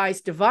get you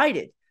guys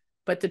divided.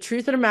 But the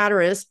truth of the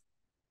matter is,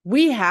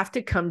 we have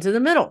to come to the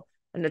middle.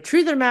 And the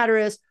truth of the matter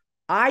is,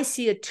 I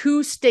see a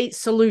two-state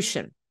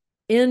solution.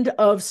 End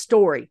of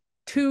story.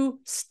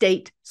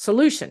 Two-state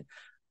solution.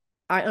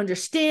 I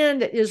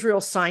understand that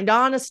Israel signed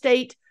on a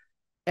state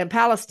and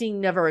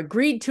Palestine never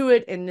agreed to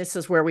it. And this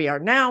is where we are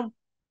now.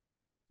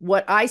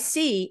 What I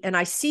see, and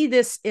I see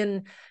this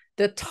in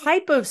the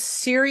type of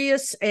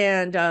serious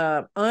and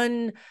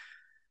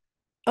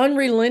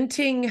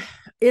unrelenting,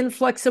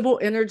 inflexible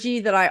energy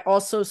that I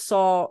also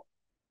saw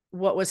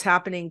what was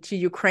happening to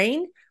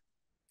Ukraine,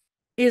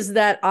 is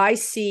that I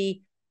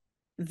see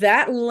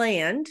that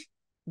land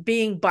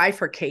being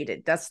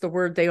bifurcated. That's the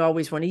word they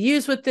always want to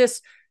use with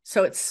this.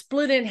 So it's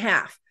split in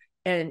half.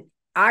 And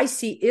I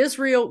see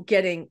Israel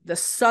getting the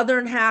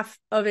southern half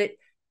of it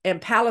and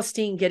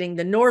Palestine getting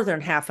the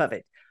northern half of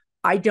it.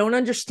 I don't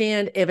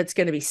understand if it's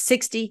going to be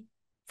 60,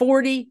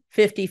 40,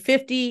 50,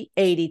 50,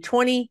 80,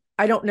 20.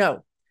 I don't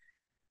know.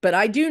 But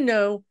I do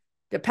know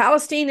the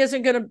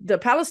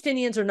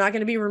Palestinians are not going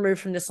to be removed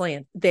from this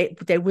land.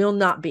 They will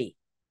not be.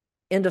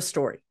 End of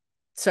story.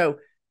 So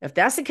if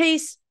that's the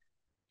case,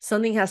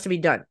 something has to be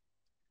done.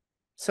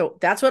 So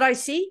that's what I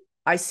see.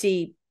 I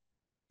see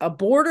a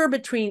border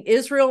between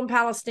Israel and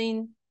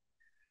Palestine.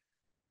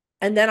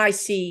 And then I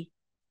see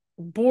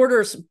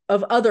borders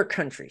of other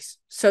countries.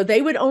 So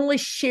they would only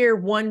share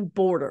one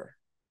border.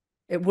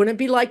 It wouldn't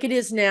be like it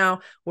is now,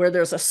 where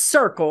there's a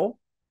circle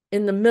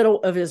in the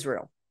middle of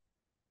Israel,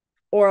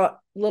 or a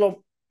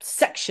little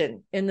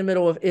section in the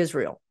middle of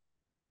Israel.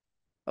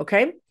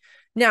 Okay.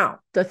 Now,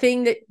 the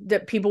thing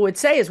that people would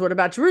say is, what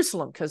about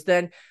Jerusalem? Because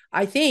then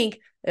I think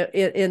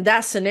in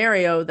that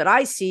scenario that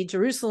I see,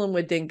 Jerusalem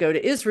would then go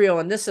to Israel,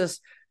 and this is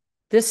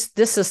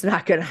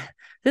not going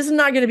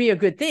to be a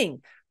good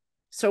thing.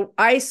 So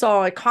I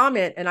saw a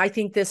comment, and I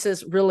think this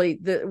is really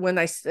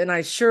I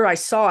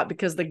saw it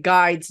because the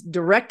guides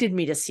directed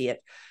me to see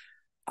it.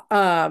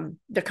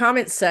 The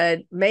comment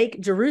said, make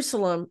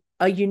Jerusalem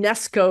a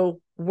UNESCO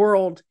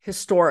World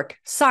Historic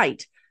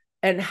Site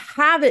and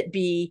have it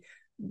be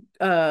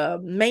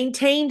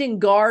maintained and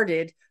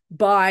guarded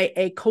by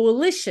a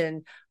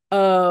coalition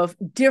of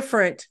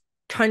different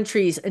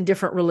countries and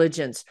different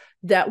religions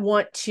that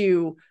want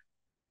to,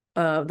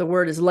 the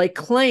word is, lay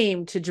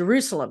claim to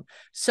Jerusalem.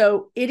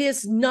 So it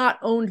is not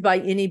owned by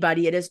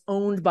anybody. It is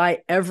owned by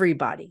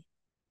everybody.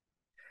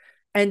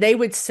 And they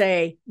would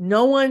say,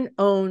 no one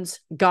owns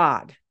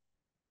God.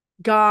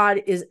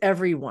 God is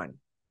everyone.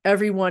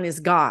 Everyone is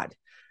God.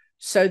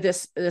 So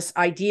this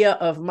idea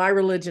of my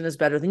religion is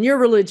better than your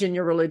religion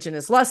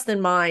is less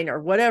than mine, or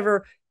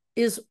whatever,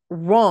 is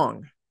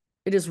wrong.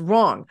 It is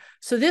wrong.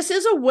 So this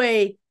is a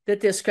way that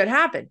this could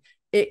happen.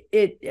 It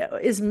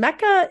is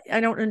Mecca.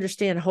 I don't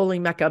understand holy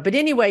Mecca, but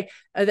anyway,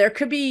 there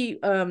could be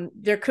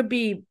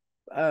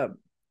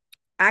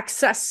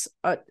access,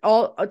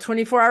 all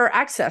 24-hour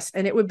access,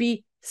 and it would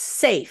be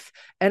safe.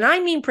 And I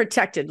mean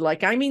protected,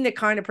 I mean the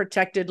kind of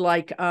protected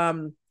like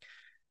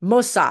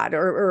Mossad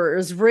or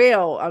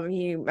Israel.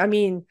 I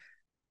mean,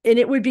 and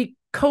it would be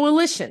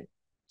coalition,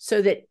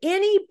 so that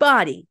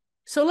anybody.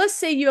 So let's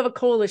say you have a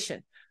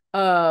coalition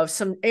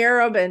some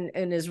Arab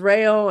and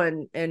Israel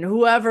and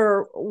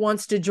whoever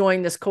wants to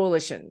join this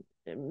coalition,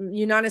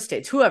 United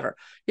States, whoever.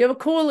 You have a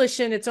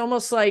coalition. It's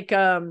almost like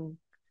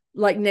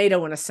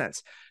NATO in a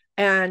sense.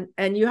 And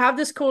you have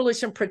this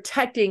coalition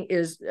protecting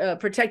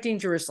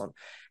Jerusalem.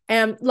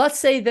 And let's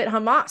say that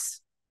Hamas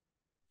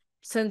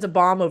sends a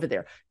bomb over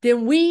there.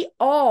 Then we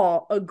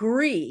all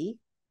agree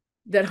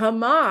that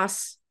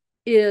Hamas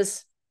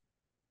is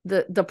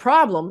the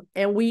problem,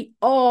 and we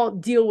all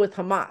deal with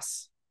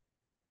Hamas.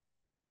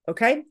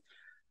 Okay.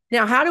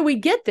 Now, how do we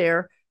get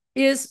there?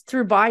 Is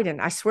through Biden.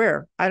 I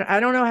swear. I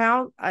don't know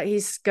how.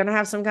 He's going to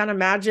have some kind of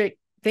magic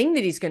thing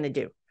that he's going to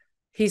do.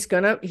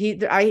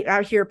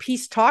 I hear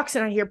peace talks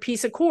and I hear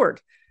peace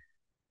accord.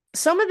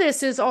 Some of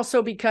this is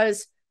also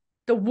because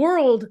the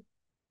world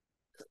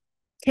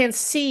can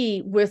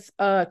see with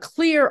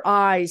clear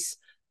eyes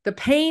the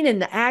pain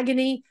and the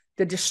agony,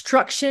 the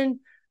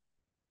destruction,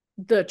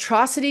 the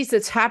atrocities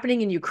that's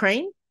happening in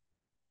Ukraine.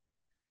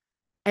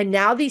 And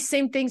now these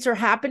same things are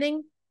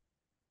happening,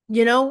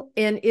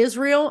 in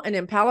Israel and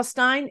in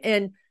Palestine.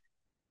 And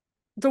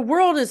the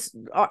world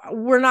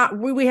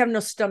we have no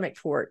stomach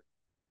for it.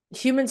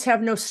 Humans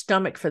have no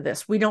stomach for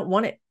this. We don't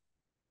want it.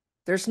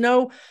 There's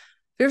no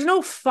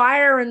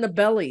fire in the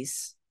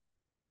bellies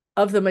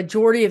of the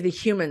majority of the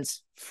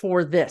humans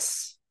for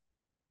this.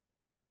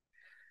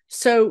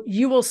 So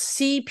you will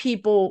see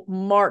people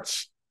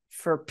march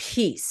for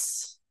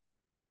peace.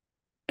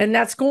 And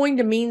that's going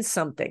to mean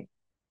something.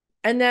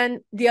 And then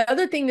the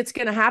other thing that's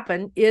going to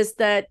happen is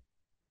that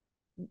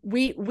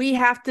we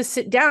have to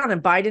sit down,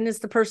 and Biden is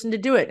the person to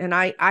do it. And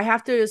I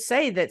have to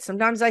say that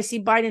sometimes I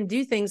see Biden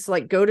do things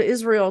like go to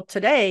Israel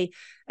today,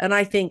 and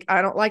I think,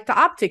 I don't like the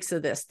optics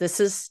of this.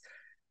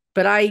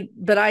 But I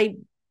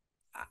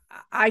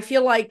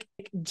feel like,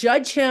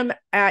 judge him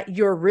at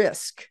your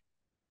risk.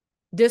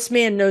 This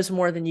man knows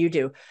more than you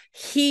do.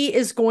 He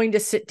is going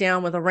to sit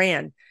down with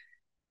Iran.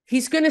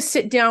 He's going to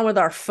sit down with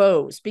our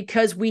foes,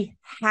 because we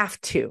have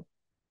to.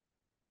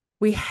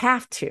 We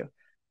have to.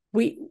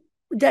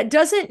 That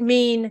doesn't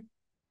mean,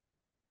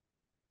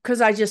 because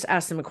I just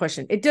asked him a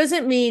question, it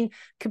doesn't mean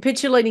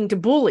capitulating to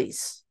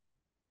bullies.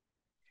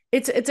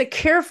 It's a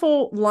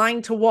careful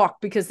line to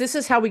walk, because this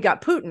is how we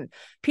got Putin.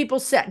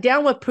 People sat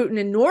down with Putin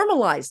and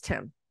normalized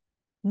him,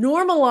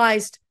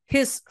 normalized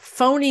his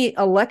phony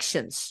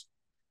elections,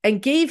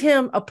 and gave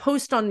him a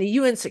post on the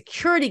UN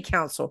Security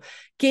Council,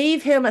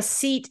 gave him a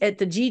seat at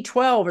the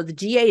G12 or the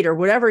G8 or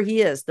whatever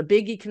he is, the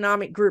big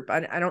economic group.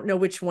 I don't know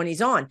which one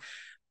he's on.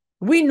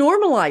 We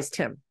normalized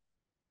him.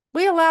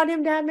 We allowed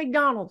him to have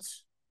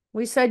McDonald's.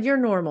 We said, you're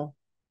normal.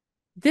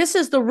 This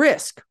is the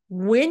risk.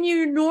 When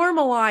you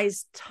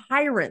normalize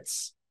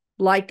tyrants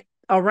like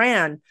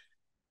Iran,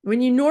 when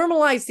you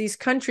normalize these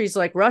countries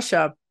like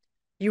Russia,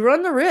 you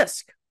run the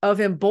risk of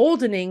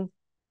emboldening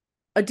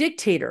a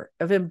dictator,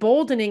 of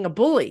emboldening a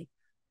bully,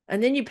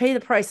 and then you pay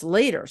the price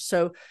later.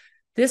 So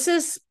this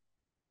is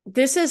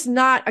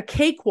not a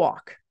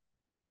cakewalk,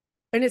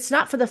 and it's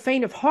not for the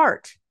faint of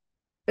heart.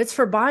 It's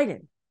for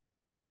Biden.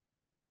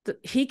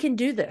 He can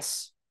do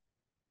this.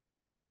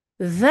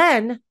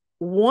 Then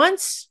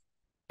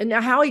and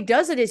now how he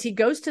does it is he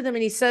goes to them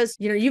and he says,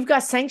 you've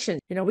got sanctions,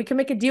 we can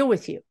make a deal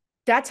with you.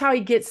 That's how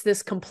he gets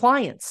this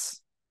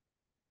compliance,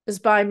 is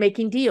by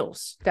making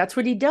deals. That's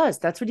what he does.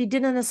 That's what he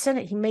did in the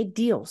Senate. He made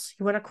deals.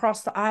 He went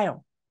across the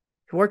aisle.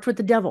 He worked with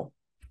the devil,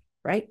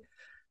 right?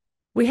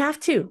 We have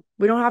to.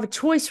 We don't have a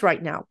choice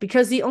right now,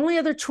 because the only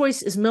other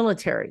choice is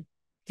military.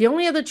 The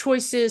only other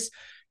choice is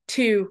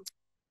to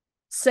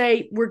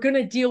say, we're going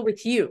to deal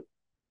with you.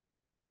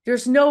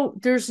 There's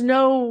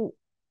no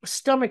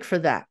stomach for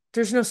that.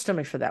 There's no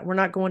stomach for that. We're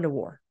not going to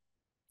war.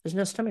 There's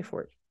no stomach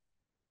for it.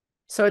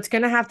 So it's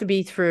going to have to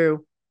be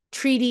through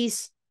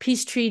treaties,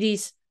 peace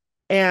treaties,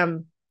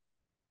 and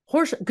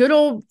good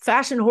old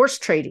fashioned horse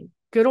trading,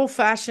 good old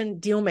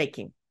fashioned deal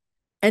making.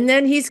 And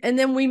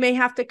then we may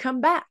have to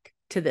come back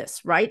to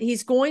this, right?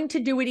 He's going to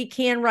do what he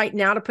can right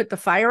now to put the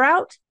fire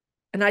out.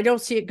 And I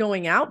don't see it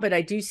going out, but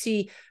I do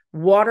see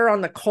water on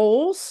the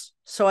coals.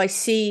 So I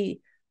see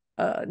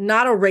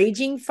not a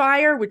raging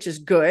fire, which is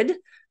good,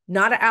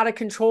 not an out of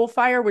control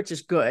fire, which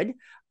is good.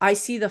 I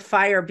see the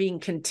fire being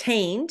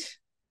contained.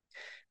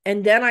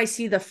 And then I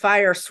see the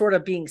fire sort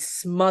of being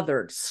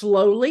smothered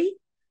slowly.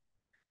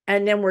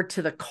 And then we're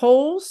to the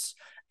coals.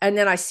 And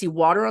then I see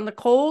water on the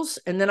coals.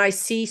 And then I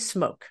see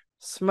smoke.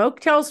 Smoke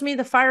tells me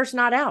the fire's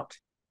not out,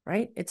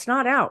 right? It's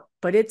not out,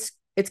 but it's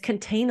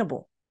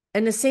containable.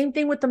 And the same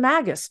thing with the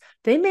Magas.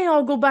 They may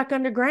all go back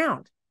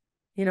underground.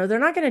 They're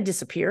not going to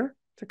disappear.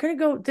 They're going to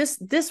go,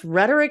 this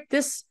rhetoric,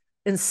 this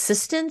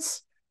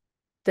insistence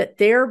that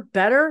they're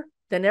better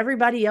than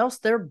everybody else,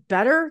 they're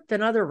better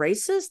than other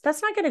races,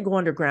 that's not going to go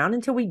underground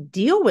until we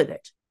deal with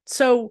it.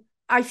 So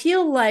I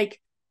feel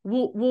like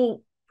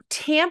we'll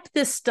tamp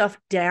this stuff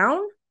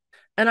down,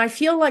 and I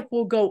feel like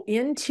we'll go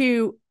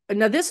into,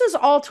 now this is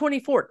all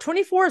 24.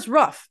 24 is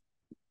rough.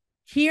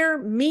 Hear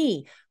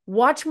me.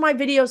 Watch my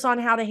videos on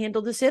how to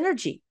handle this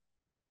energy.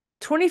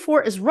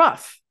 24 is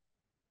rough.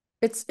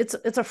 It's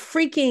a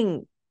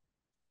freaking,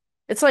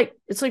 it's like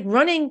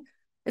running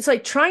It's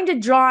like trying to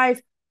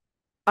drive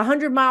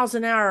 100 miles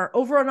an hour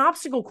over an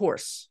obstacle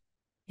course.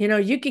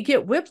 You could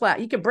get whiplash.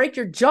 You could break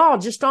your jaw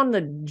just on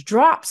the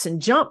drops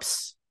and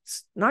jumps.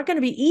 It's not going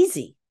to be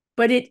easy,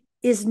 but it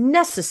is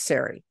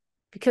necessary,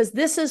 because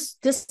this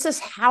is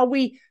how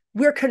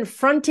we're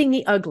confronting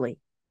the ugly.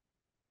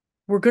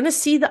 We're going to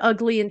see the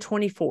ugly in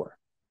 24.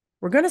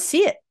 We're going to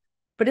see it.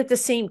 But at the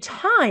same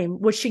time,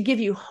 what should give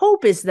you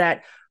hope is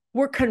that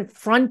we're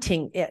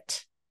confronting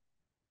it.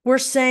 We're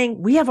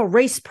saying we have a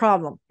race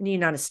problem in the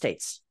United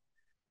States.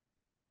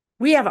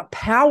 We have a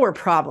power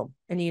problem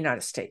in the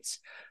United States.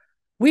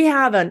 We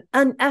have an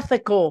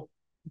unethical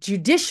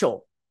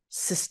judicial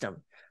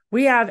system.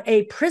 We have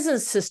a prison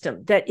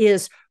system that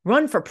is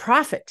run for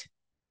profit.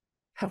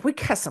 We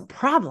got some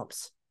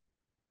problems.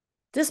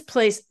 This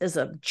place is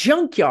a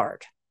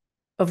junkyard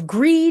of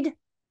greed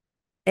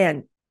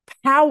and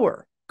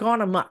power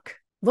gone amok.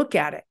 Look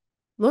at it.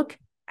 Look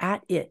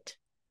at it.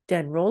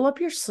 Then roll up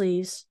your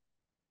sleeves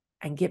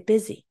and get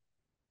busy.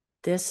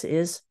 This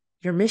is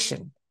your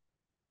mission.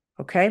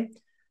 Okay?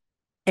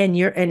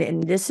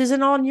 And this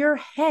isn't on your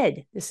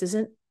head. This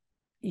isn't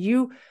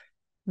you.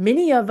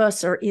 Many of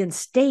us are in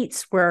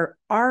states where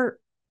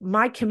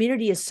my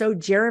community is so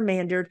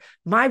gerrymandered.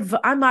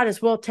 I might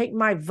as well take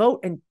my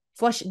vote and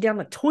flush it down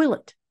the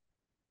toilet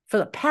for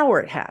the power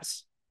it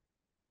has.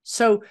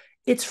 So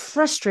it's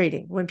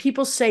frustrating when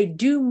people say,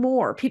 do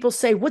more. People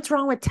say, what's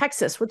wrong with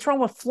Texas? What's wrong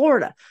with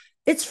Florida?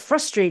 It's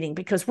frustrating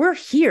because we're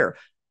here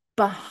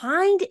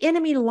behind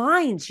enemy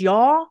lines,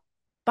 y'all.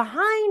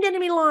 Behind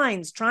enemy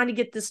lines, trying to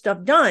get this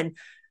stuff done.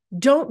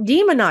 Don't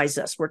demonize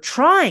us. We're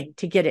trying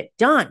to get it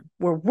done.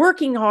 We're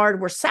working hard.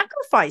 We're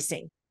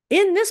sacrificing.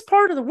 In this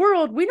part of the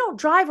world, we don't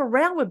drive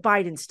around with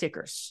Biden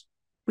stickers.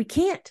 We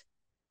can't.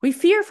 We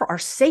fear for our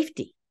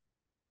safety.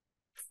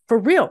 For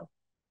real.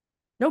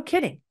 No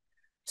kidding.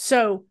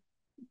 So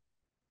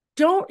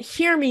don't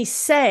hear me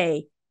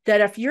say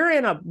that if you're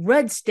in a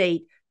red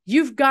state,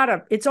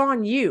 it's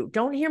on you.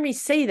 Don't hear me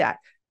say that.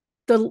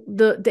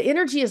 The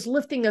energy is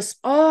lifting us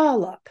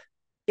all up.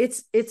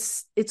 It's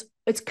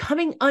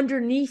coming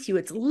underneath you.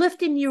 It's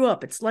lifting you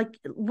up. It's like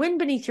wind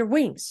beneath your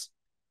wings.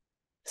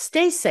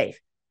 Stay safe.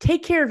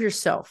 Take care of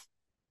yourself.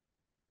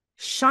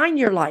 Shine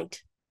your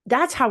light.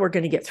 That's how we're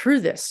going to get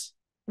through this.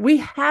 We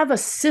have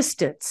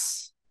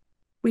assistance.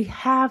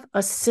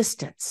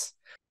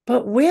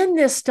 But when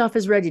this stuff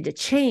is ready to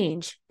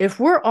change, if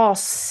we're all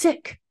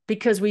sick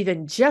because we've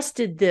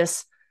ingested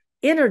this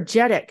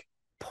energetic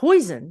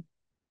poison,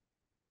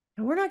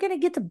 and we're not going to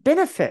get the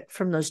benefit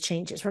from those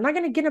changes. We're not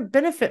going to get a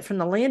benefit from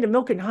the land of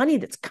milk and honey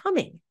that's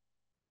coming.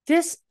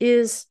 This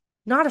is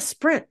not a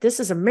sprint. This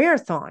is a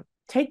marathon.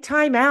 Take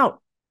time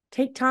out.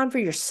 Take time for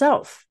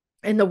yourself.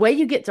 And the way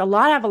you get to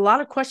I have a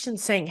lot of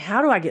questions saying,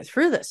 how do I get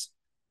through this?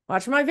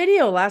 Watch my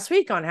video last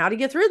week on how to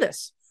get through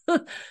this.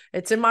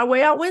 It's in my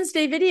Way Out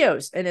Wednesday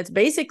videos. And it's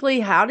basically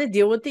how to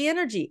deal with the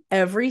energy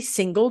every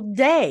single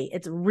day.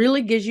 It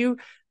really gives you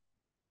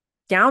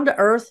down to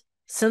earth,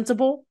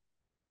 sensible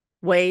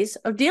ways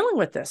of dealing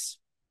with this,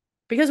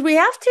 because we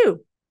have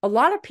to. A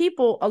lot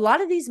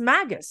of these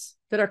Magas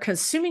that are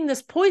consuming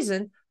this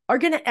poison are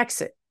going to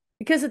exit,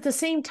 because at the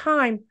same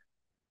time,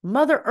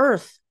 Mother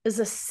Earth is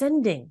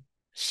ascending.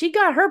 She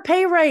got her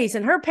pay raise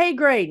and her pay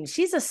grade, and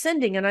she's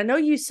ascending. And I know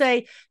you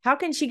say, how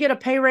can she get a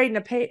pay rate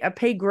and a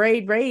pay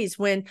grade raise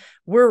when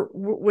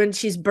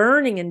she's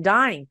burning and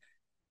dying?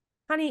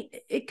 Honey,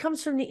 it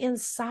comes from the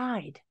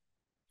inside.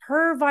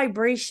 Her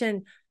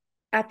vibration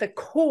at the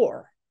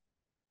core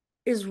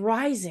is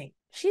rising.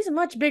 She's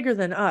much bigger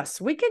than us.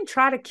 We can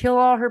try to kill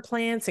all her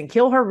plants and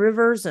kill her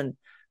rivers and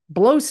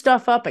blow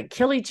stuff up and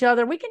kill each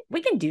other. We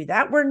can do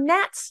that. We're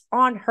gnats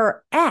on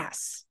her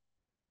ass.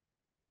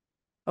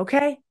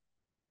 Okay?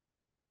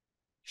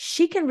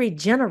 She can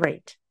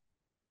regenerate.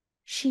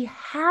 She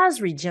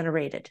has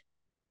regenerated.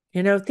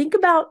 Think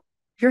about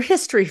your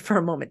history for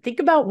a moment. Think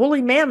about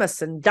woolly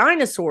mammoths and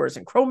dinosaurs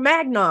and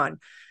Cro-Magnon.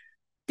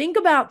 Think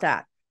about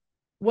that.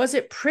 Was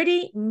it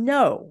pretty?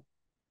 No.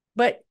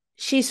 But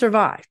she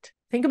survived.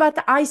 Think about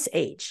the Ice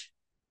Age.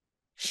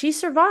 She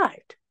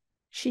survived.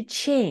 She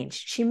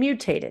changed. She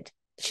mutated.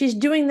 She's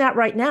doing that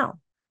right now.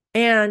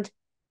 And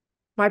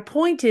my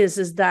point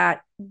is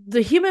that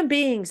the human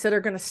beings that are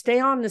going to stay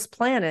on this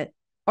planet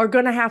are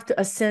going to have to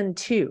ascend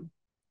too.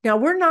 Now,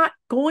 we're not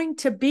going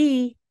to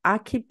be, I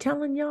keep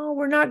telling y'all,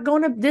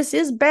 this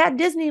is bad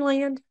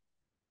Disneyland.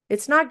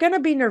 It's not going to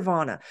be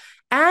Nirvana.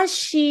 As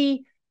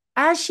she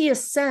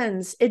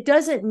ascends, it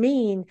doesn't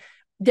mean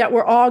that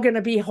we're all going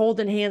to be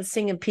holding hands,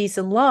 singing peace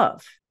and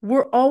love.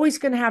 We're always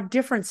going to have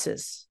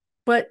differences,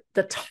 but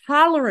the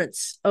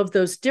tolerance of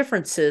those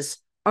differences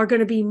are going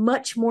to be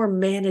much more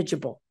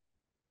manageable.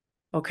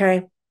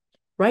 Okay?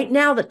 Right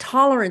now, the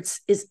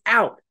tolerance is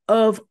out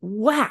of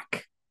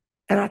whack.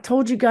 And I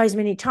told you guys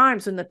many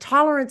times, when the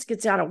tolerance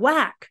gets out of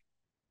whack,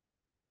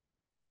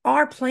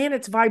 our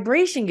planet's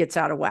vibration gets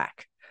out of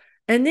whack.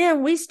 And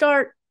then we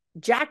start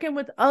jacking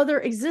with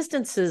other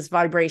existences'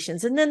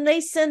 vibrations. And then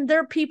they send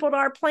their people to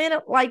our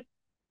planet like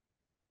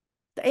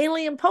the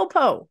alien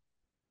popo.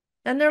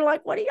 And they're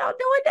like, what are y'all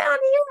doing down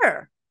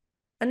here?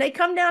 And they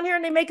come down here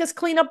and they make us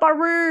clean up our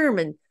room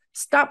and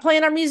stop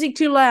playing our music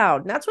too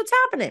loud. And that's what's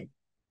happening.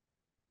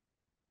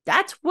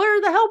 That's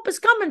where the help is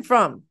coming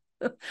from.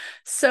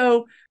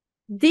 So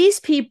these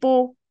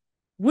people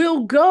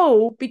will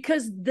go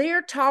because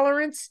their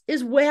tolerance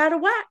is way out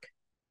of whack.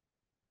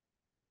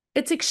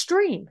 It's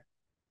extreme.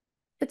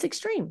 It's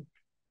extreme.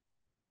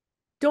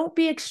 Don't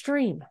be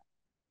extreme.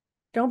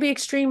 Don't be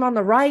extreme on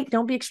the right.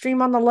 Don't be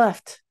extreme on the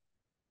left.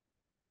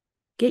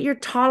 Get your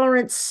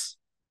tolerance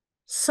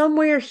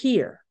somewhere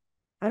here.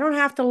 I don't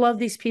have to love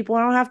these people.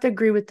 I don't have to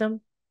agree with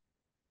them.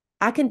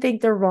 I can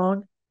think they're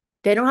wrong.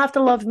 They don't have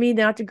to love me.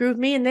 They don't have to agree with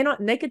me, and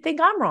they can think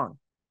I'm wrong.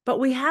 But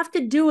we have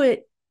to do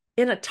it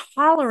in a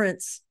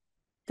tolerance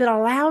that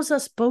allows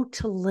us both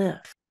to live.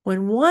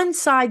 When one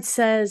side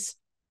says,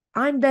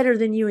 I'm better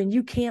than you and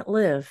you can't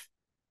live,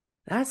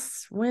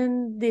 that's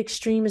when the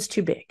extreme is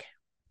too big.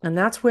 And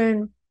that's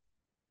when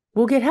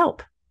we'll get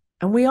help.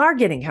 And we are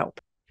getting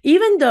help.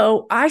 Even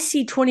though I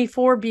see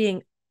 24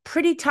 being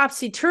pretty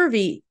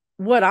topsy-turvy,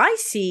 what I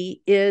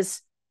see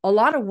is a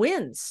lot of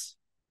wins.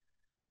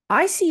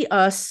 I see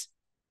us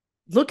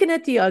looking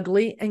at the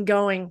ugly and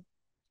going,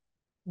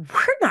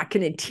 we're not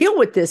going to deal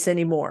with this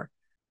anymore.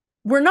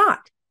 We're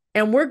not.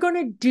 And we're going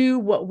to do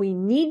what we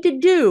need to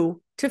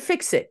do to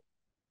fix it.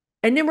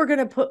 And then we're going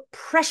to put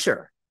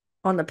pressure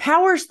on the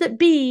powers that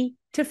be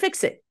to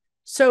fix it.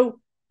 So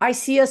I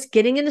see us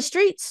getting in the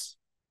streets.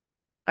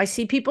 I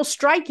see people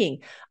striking.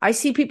 I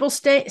see people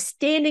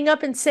standing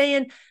up and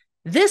saying,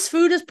 this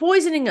food is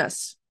poisoning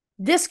us.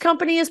 This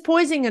company is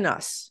poisoning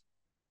us.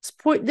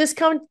 This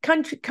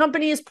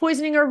company is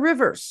poisoning our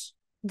rivers.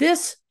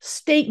 This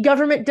state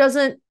government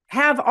doesn't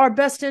have our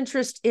best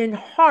interest in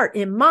heart,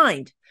 in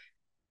mind.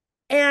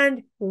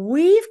 And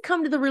we've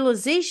come to the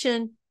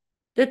realization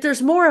that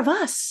there's more of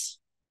us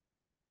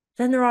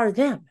than there are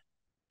them.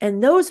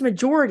 And those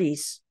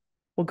majorities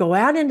will go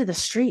out into the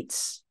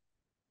streets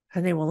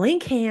and they will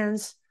link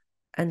hands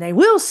and they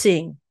will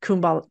sing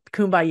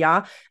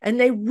Kumbaya and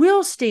they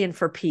will stand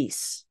for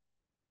peace.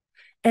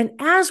 And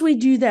as we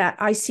do that,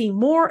 I see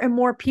more and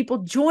more people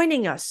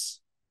joining us.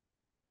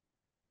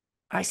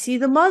 I see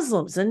the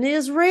Muslims and the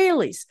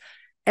Israelis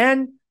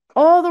and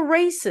all the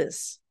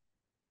races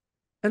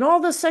and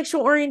all the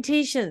sexual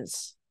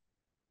orientations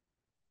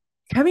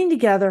coming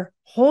together,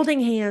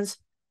 holding hands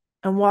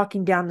and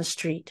walking down the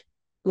street.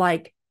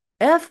 Like,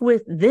 F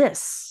with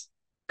this.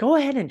 Go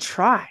ahead and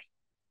try.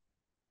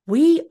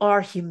 We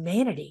are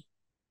humanity.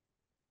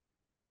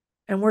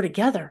 And we're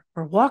together.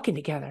 We're walking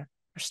together.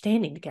 We're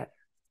standing together.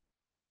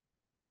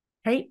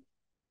 Right?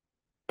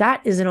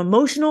 That is an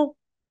emotional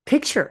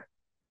picture.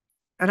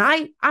 And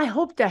I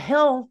hope to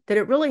hell that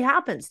it really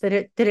happens, that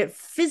it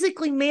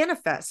physically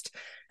manifests.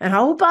 And I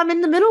hope I'm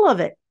in the middle of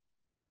it.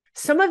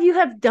 Some of you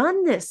have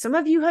done this. Some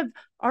of you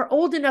are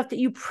old enough that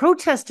you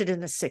protested in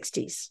the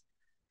 60s.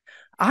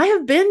 I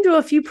have been to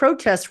a few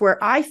protests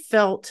where I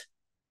felt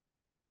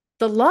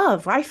the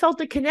love. I felt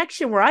the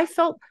connection, where I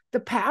felt the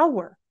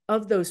power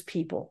of those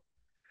people.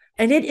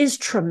 And it is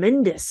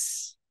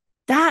tremendous.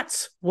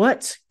 That's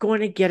what's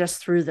going to get us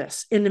through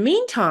this. In the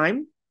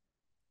meantime,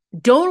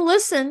 don't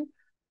listen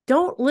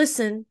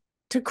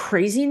to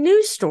crazy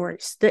news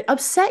stories that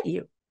upset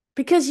you,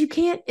 because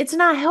it's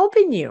not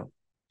helping you.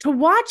 To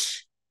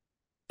watch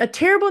a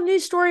terrible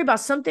news story about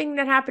something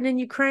that happened in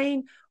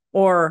Ukraine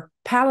or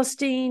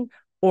Palestine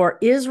or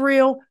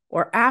Israel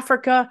or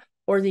Africa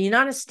or the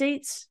United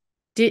States,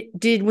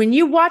 did when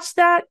you watch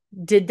that,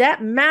 did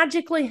that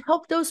magically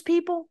help those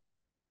people?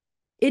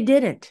 It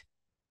didn't.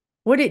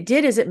 What it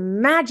did is it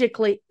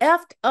magically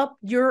effed up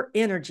your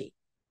energy.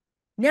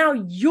 Now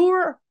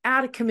you're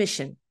out of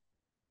commission.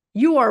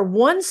 You are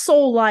one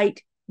soul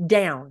light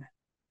down.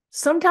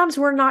 Sometimes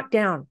we're knocked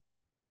down.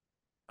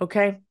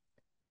 Okay?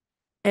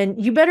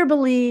 And you better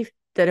believe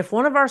that if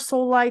one of our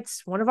soul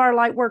lights, one of our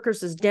light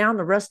workers is down,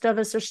 the rest of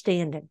us are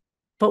standing.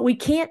 But we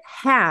can't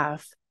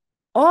have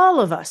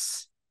all of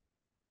us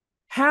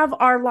have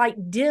our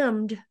light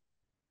dimmed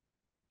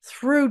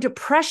through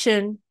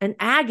depression and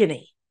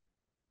agony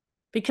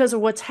because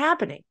of what's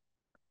happening.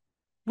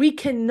 We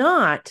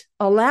cannot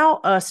allow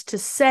us to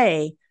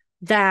say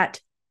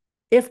that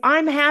if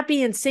I'm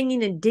happy and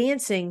singing and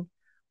dancing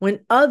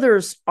when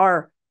others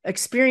are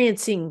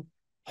experiencing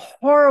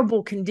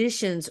horrible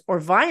conditions or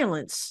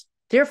violence,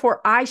 therefore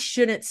I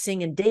shouldn't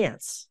sing and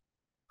dance.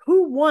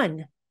 Who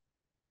won?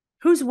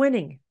 Who's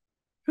winning?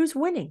 Who's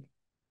winning?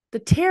 The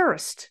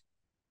terrorists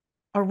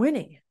are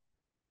winning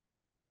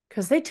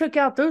because they took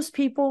out those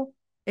people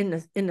in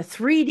the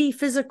 3D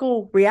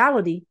physical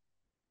reality,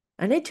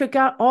 and they took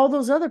out all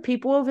those other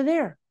people over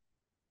there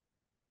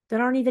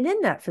that aren't even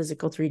in that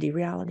physical 3D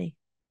reality.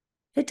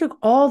 They took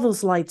all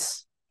those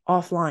lights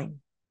offline.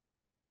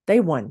 They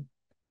won.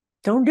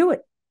 Don't do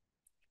it.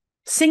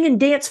 Sing and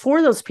dance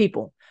for those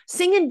people.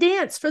 Sing and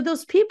dance for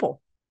those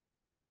people.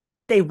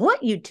 They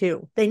want you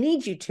to. They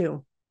need you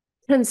to.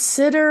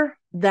 Consider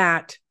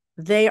that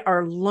they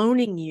are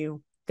loaning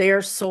you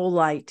their soul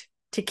light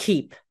to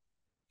keep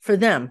for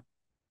them.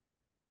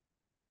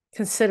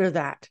 Consider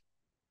that.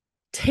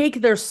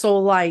 Take their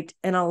soul light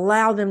and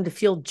allow them to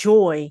feel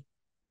joy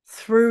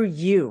through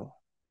you.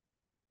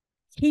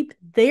 Keep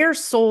their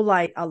soul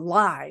light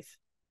alive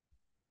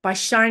by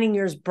shining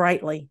yours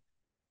brightly.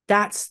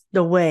 That's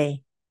the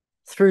way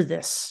through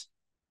this.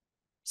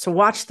 So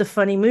watch the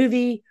funny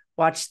movie,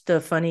 watch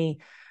the funny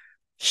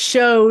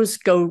shows,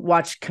 go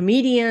watch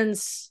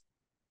comedians,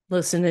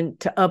 listen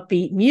to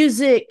upbeat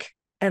music,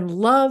 and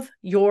love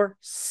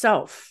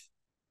yourself.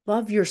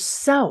 Love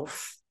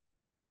yourself.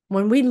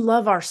 When we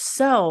love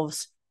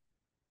ourselves,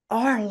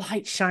 our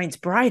light shines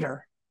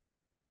brighter.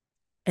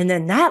 And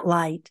then that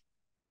light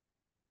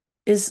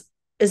is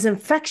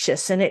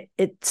infectious, and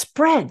it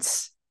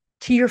spreads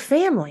to your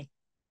family,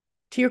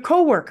 to your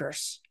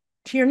coworkers,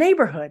 to your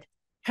neighborhood.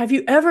 Have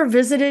you ever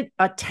visited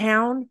a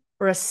town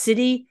or a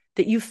city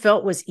that you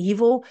felt was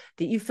evil,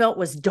 that you felt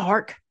was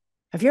dark?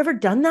 Have you ever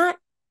done that?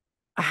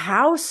 A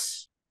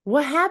house?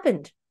 What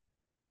happened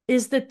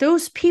is that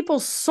those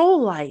people's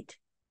soul light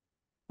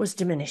was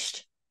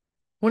diminished.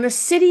 When a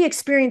city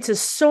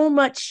experiences so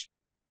much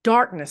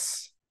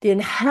darkness, the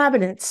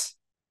inhabitants'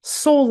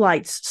 soul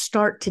lights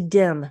start to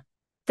dim.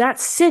 That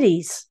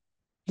city's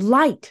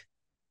light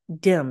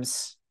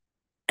dims.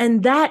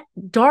 And that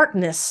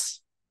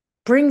darkness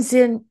brings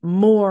in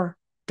more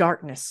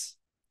darkness.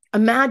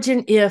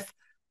 Imagine if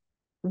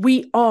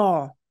we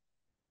all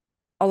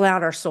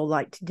allowed our soul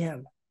light to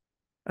dim.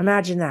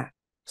 Imagine that.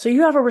 So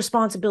you have a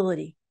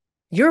responsibility.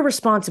 Your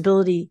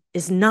responsibility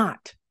is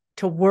not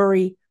to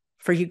worry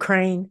for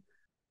Ukraine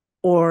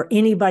or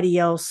anybody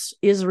else,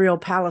 Israel,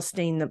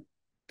 Palestine,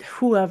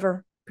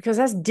 whoever, because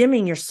that's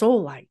dimming your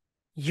soul light.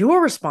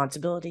 Your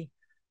responsibility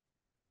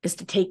is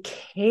to take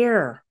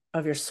care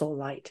of your soul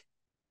light.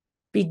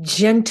 Be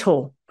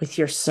gentle with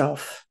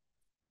yourself.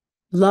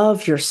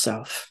 Love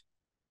yourself.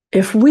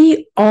 If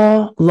we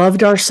all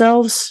loved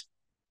ourselves,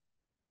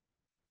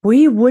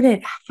 we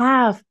wouldn't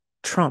have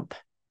Trump.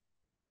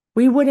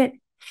 We wouldn't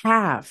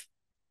have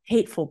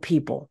hateful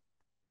people,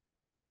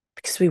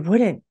 because there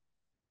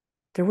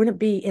wouldn't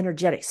be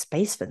energetic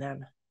space for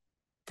them.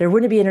 There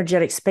wouldn't be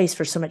energetic space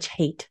for so much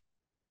hate.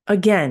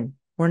 Again,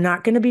 we're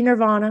not going to be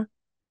nirvana,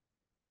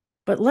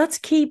 but let's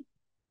keep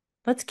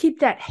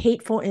that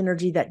hateful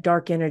energy, that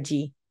dark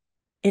energy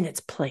in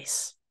its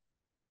place.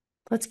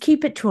 Let's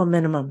keep it to a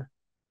minimum.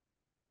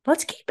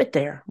 Let's keep it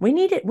there. We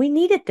need it. We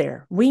need it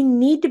there. We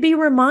need to be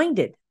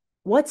reminded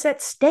what's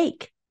at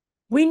stake.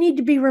 We need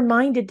to be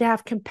reminded to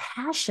have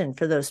compassion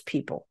for those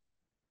people.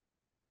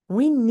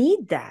 We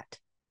need that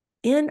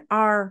in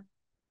our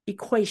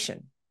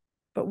equation,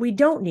 but we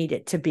don't need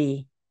it to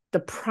be the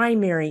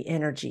primary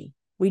energy.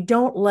 We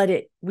don't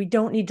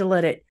need to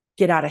let it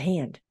get out of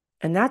hand.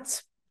 And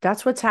that's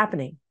what's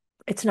happening.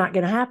 It's not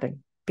going to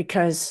happen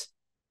because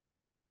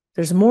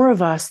there's more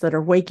of us that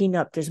are waking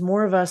up. There's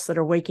more of us that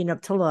are waking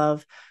up to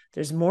love.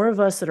 There's more of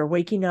us that are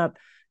waking up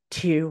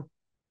to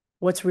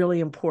what's really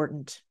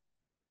important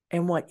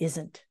and what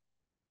isn't.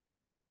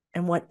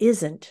 And what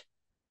isn't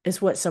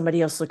is what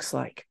somebody else looks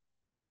like,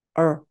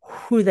 or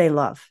who they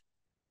love,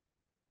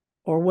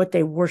 or what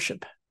they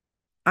worship.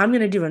 I'm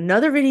going to do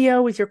another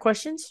video with your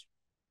questions.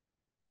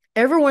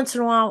 Every once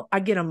in a while, I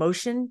get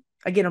emotional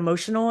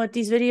at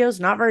these videos.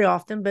 Not very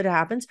often, but it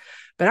happens.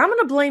 But I'm going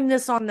to blame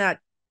this on that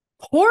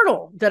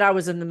portal that I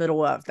was in the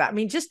middle of. I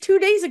mean, just 2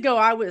 days ago,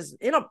 I was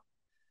in a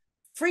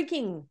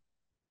freaking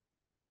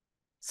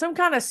some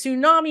kind of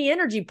tsunami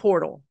energy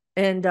portal,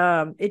 and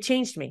it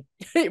changed me.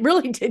 It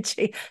really did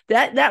change.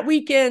 That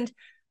weekend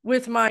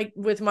with my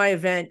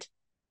event,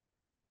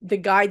 the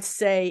guides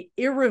say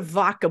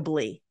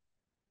irrevocably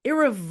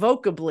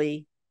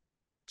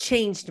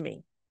changed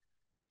me.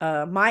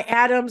 My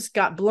atoms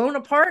got blown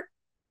apart,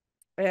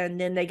 and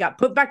then they got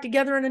put back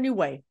together in a new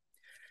way.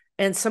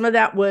 And some of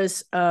that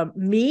was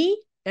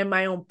me and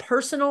my own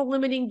personal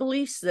limiting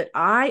beliefs that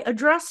I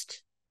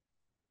addressed.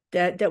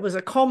 That was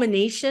a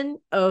culmination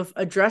of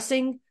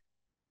addressing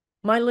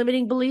my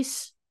limiting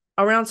beliefs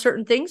around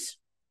certain things.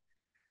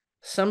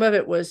 Some of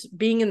it was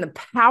being in the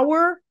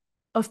power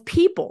of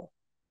people,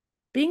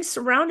 being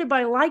surrounded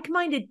by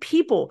like-minded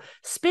people,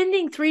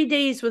 spending 3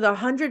 days with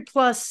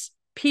 100+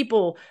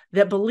 people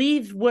that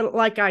believed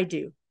like I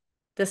do,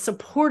 that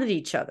supported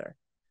each other,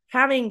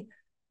 having,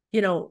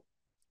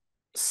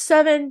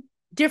 7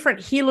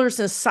 different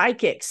healers and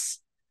psychics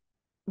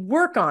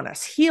work on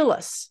us, heal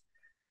us.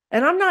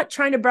 And I'm not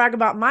trying to brag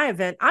about my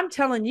event. I'm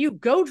telling you,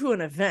 go to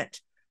an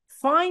event,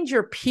 find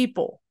your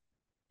people.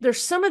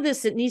 There's some of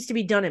this that needs to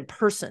be done in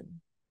person.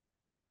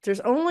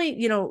 There's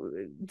only,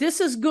 this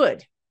is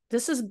good.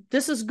 This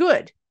is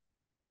good.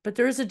 But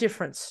there is a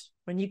difference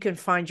when you can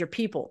find your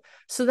people.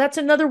 So that's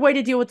another way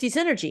to deal with these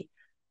energy.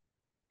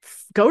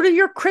 Go to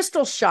your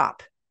crystal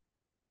shop.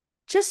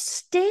 Just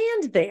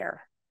stand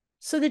there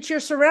so that you're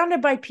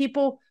surrounded by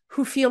people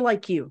who feel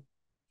like you.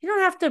 You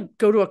don't have to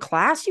go to a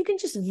class. You can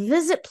just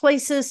visit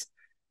places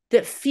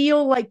that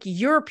feel like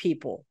your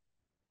people.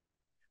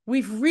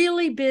 We've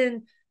really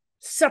been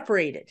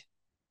separated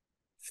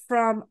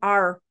from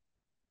our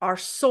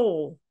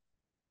soul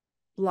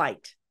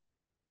light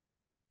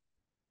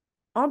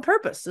on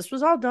purpose. This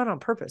was all done on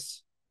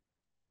purpose,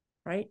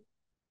 right?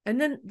 And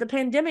then the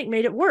pandemic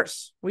made it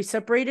worse. We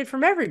separated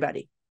from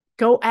everybody.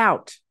 Go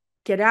out,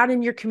 get out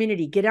in your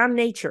community, get out in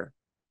nature.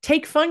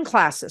 Take fun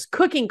classes,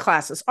 cooking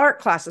classes, art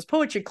classes,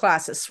 poetry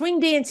classes, swing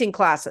dancing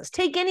classes.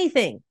 Take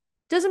anything.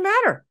 Doesn't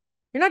matter.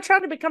 You're not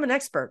trying to become an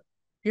expert.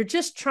 You're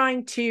just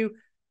trying to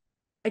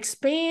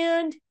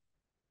expand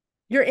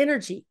your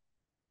energy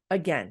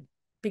again,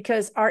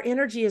 because our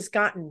energy has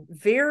gotten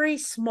very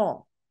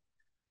small.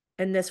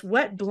 And this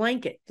wet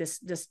blanket, this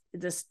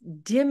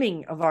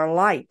dimming of our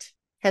light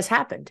has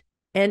happened.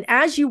 And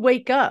as you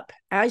wake up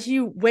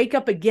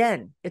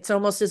again, it's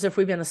almost as if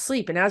we've been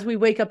asleep. And as we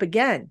wake up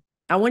again,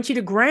 I want you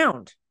to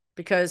ground,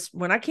 because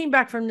when I came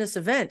back from this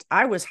event,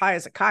 I was high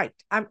as a kite.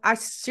 I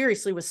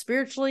seriously was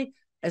spiritually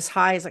as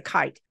high as a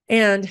kite.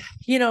 And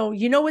you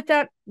know what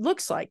that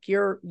looks like.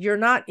 You're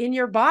not in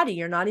your body.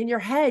 You're not in your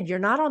head. You're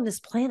not on this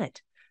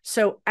planet.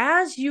 So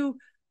as you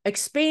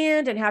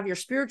expand and have your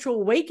spiritual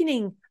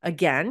awakening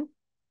again,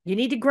 you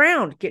need to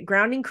ground, get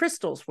grounding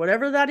crystals,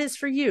 whatever that is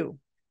for you.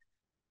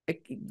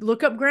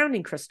 Look up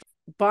grounding crystal,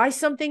 buy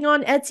something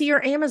on Etsy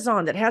or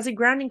Amazon that has a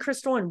grounding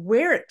crystal and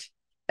wear it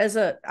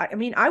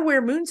I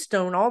wear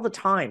moonstone all the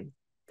time.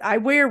 I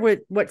wear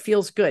what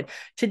feels good.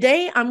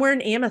 Today I'm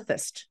wearing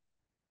amethyst.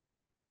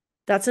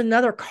 That's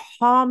another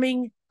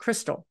calming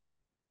crystal.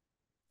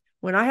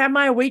 When I had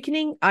my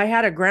awakening, I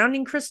had a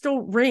grounding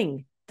crystal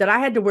ring that I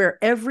had to wear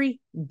every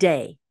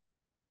day.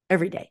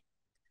 Every day.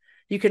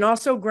 You can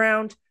also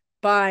ground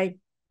by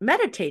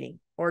meditating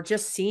or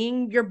just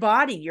seeing your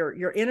body,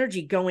 your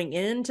energy going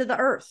into the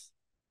earth.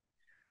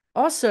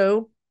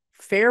 Also,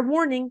 fair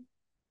warning,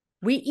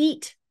 we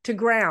eat to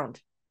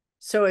ground.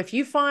 So if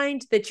you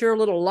find that you're a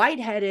little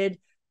lightheaded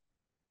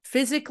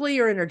physically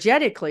or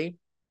energetically,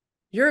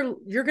 you're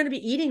going to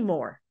be eating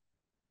more.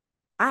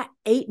 I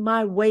ate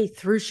my way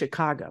through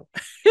Chicago.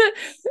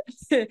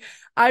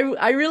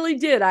 I really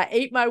did. I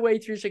ate my way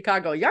through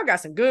Chicago. Y'all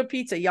got some good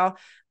pizza, y'all.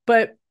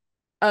 But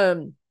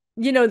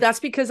that's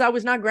because I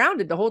was not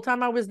grounded the whole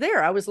time I was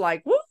there. I was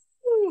like,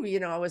 woo,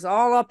 I was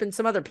all up in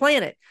some other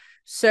planet.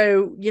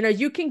 So,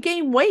 you can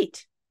gain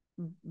weight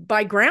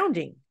by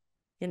grounding,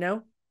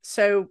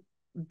 so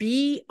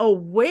be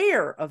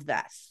aware of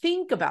that.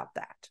 Think about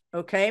that.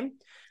 Okay.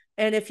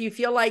 And if you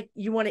feel like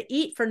you want to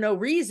eat for no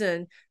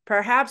reason,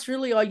 perhaps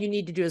really all you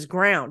need to do is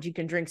ground. You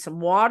can drink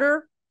some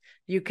water.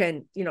 You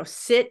can,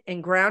 sit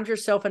and ground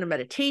yourself in a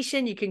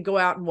meditation. You can go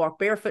out and walk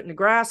barefoot in the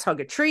grass,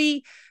 hug a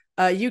tree.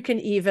 You can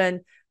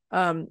even,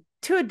 to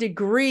a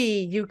degree,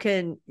 you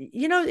can,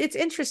 it's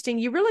interesting.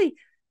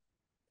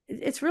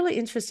 It's really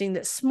interesting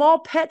that small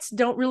pets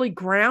don't really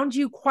ground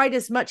you quite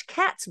as much.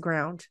 Cats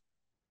ground.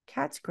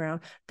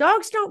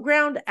 Dogs don't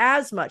ground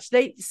as much.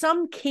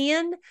 Some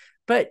can,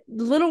 but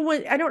little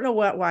ones, I don't know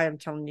why I'm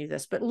telling you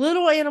this, but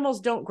little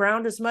animals don't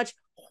ground as much.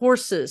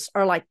 Horses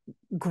are like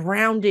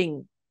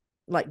grounding,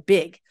 like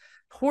big.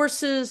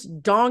 Horses,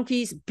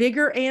 donkeys,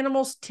 bigger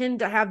animals tend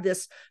to have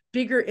this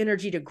bigger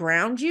energy to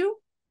ground you.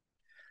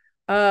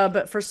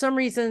 But for some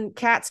reason,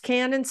 cats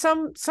can, and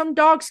some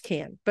dogs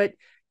can. But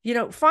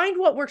find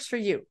what works for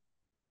you.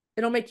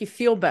 It'll make you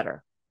feel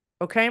better.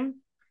 Okay.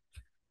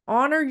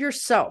 Honor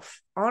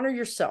yourself.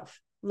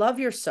 Love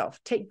yourself.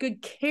 Take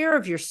good care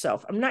of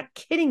yourself. I'm not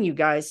kidding you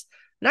guys.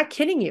 I'm not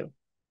kidding you.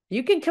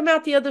 You can come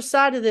out the other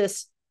side of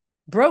this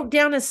broke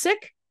down and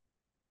sick,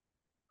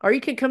 or you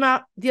can come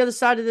out the other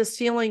side of this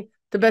feeling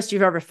the best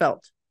you've ever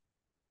felt.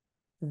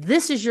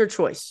 This is your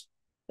choice.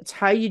 It's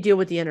how you deal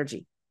with the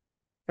energy.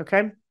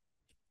 Okay.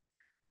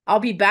 I'll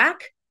be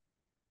back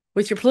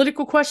with your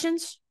political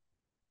questions.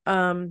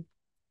 And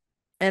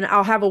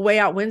I'll have a Way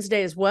Out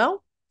Wednesday as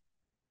well.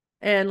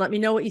 And let me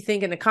know what you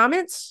think in the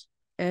comments,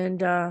 and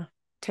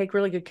take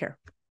really good care.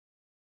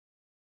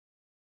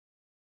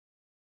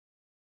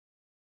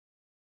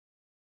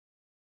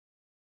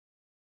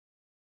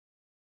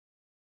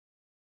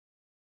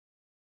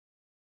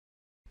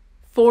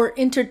 For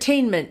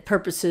entertainment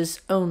purposes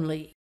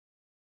only.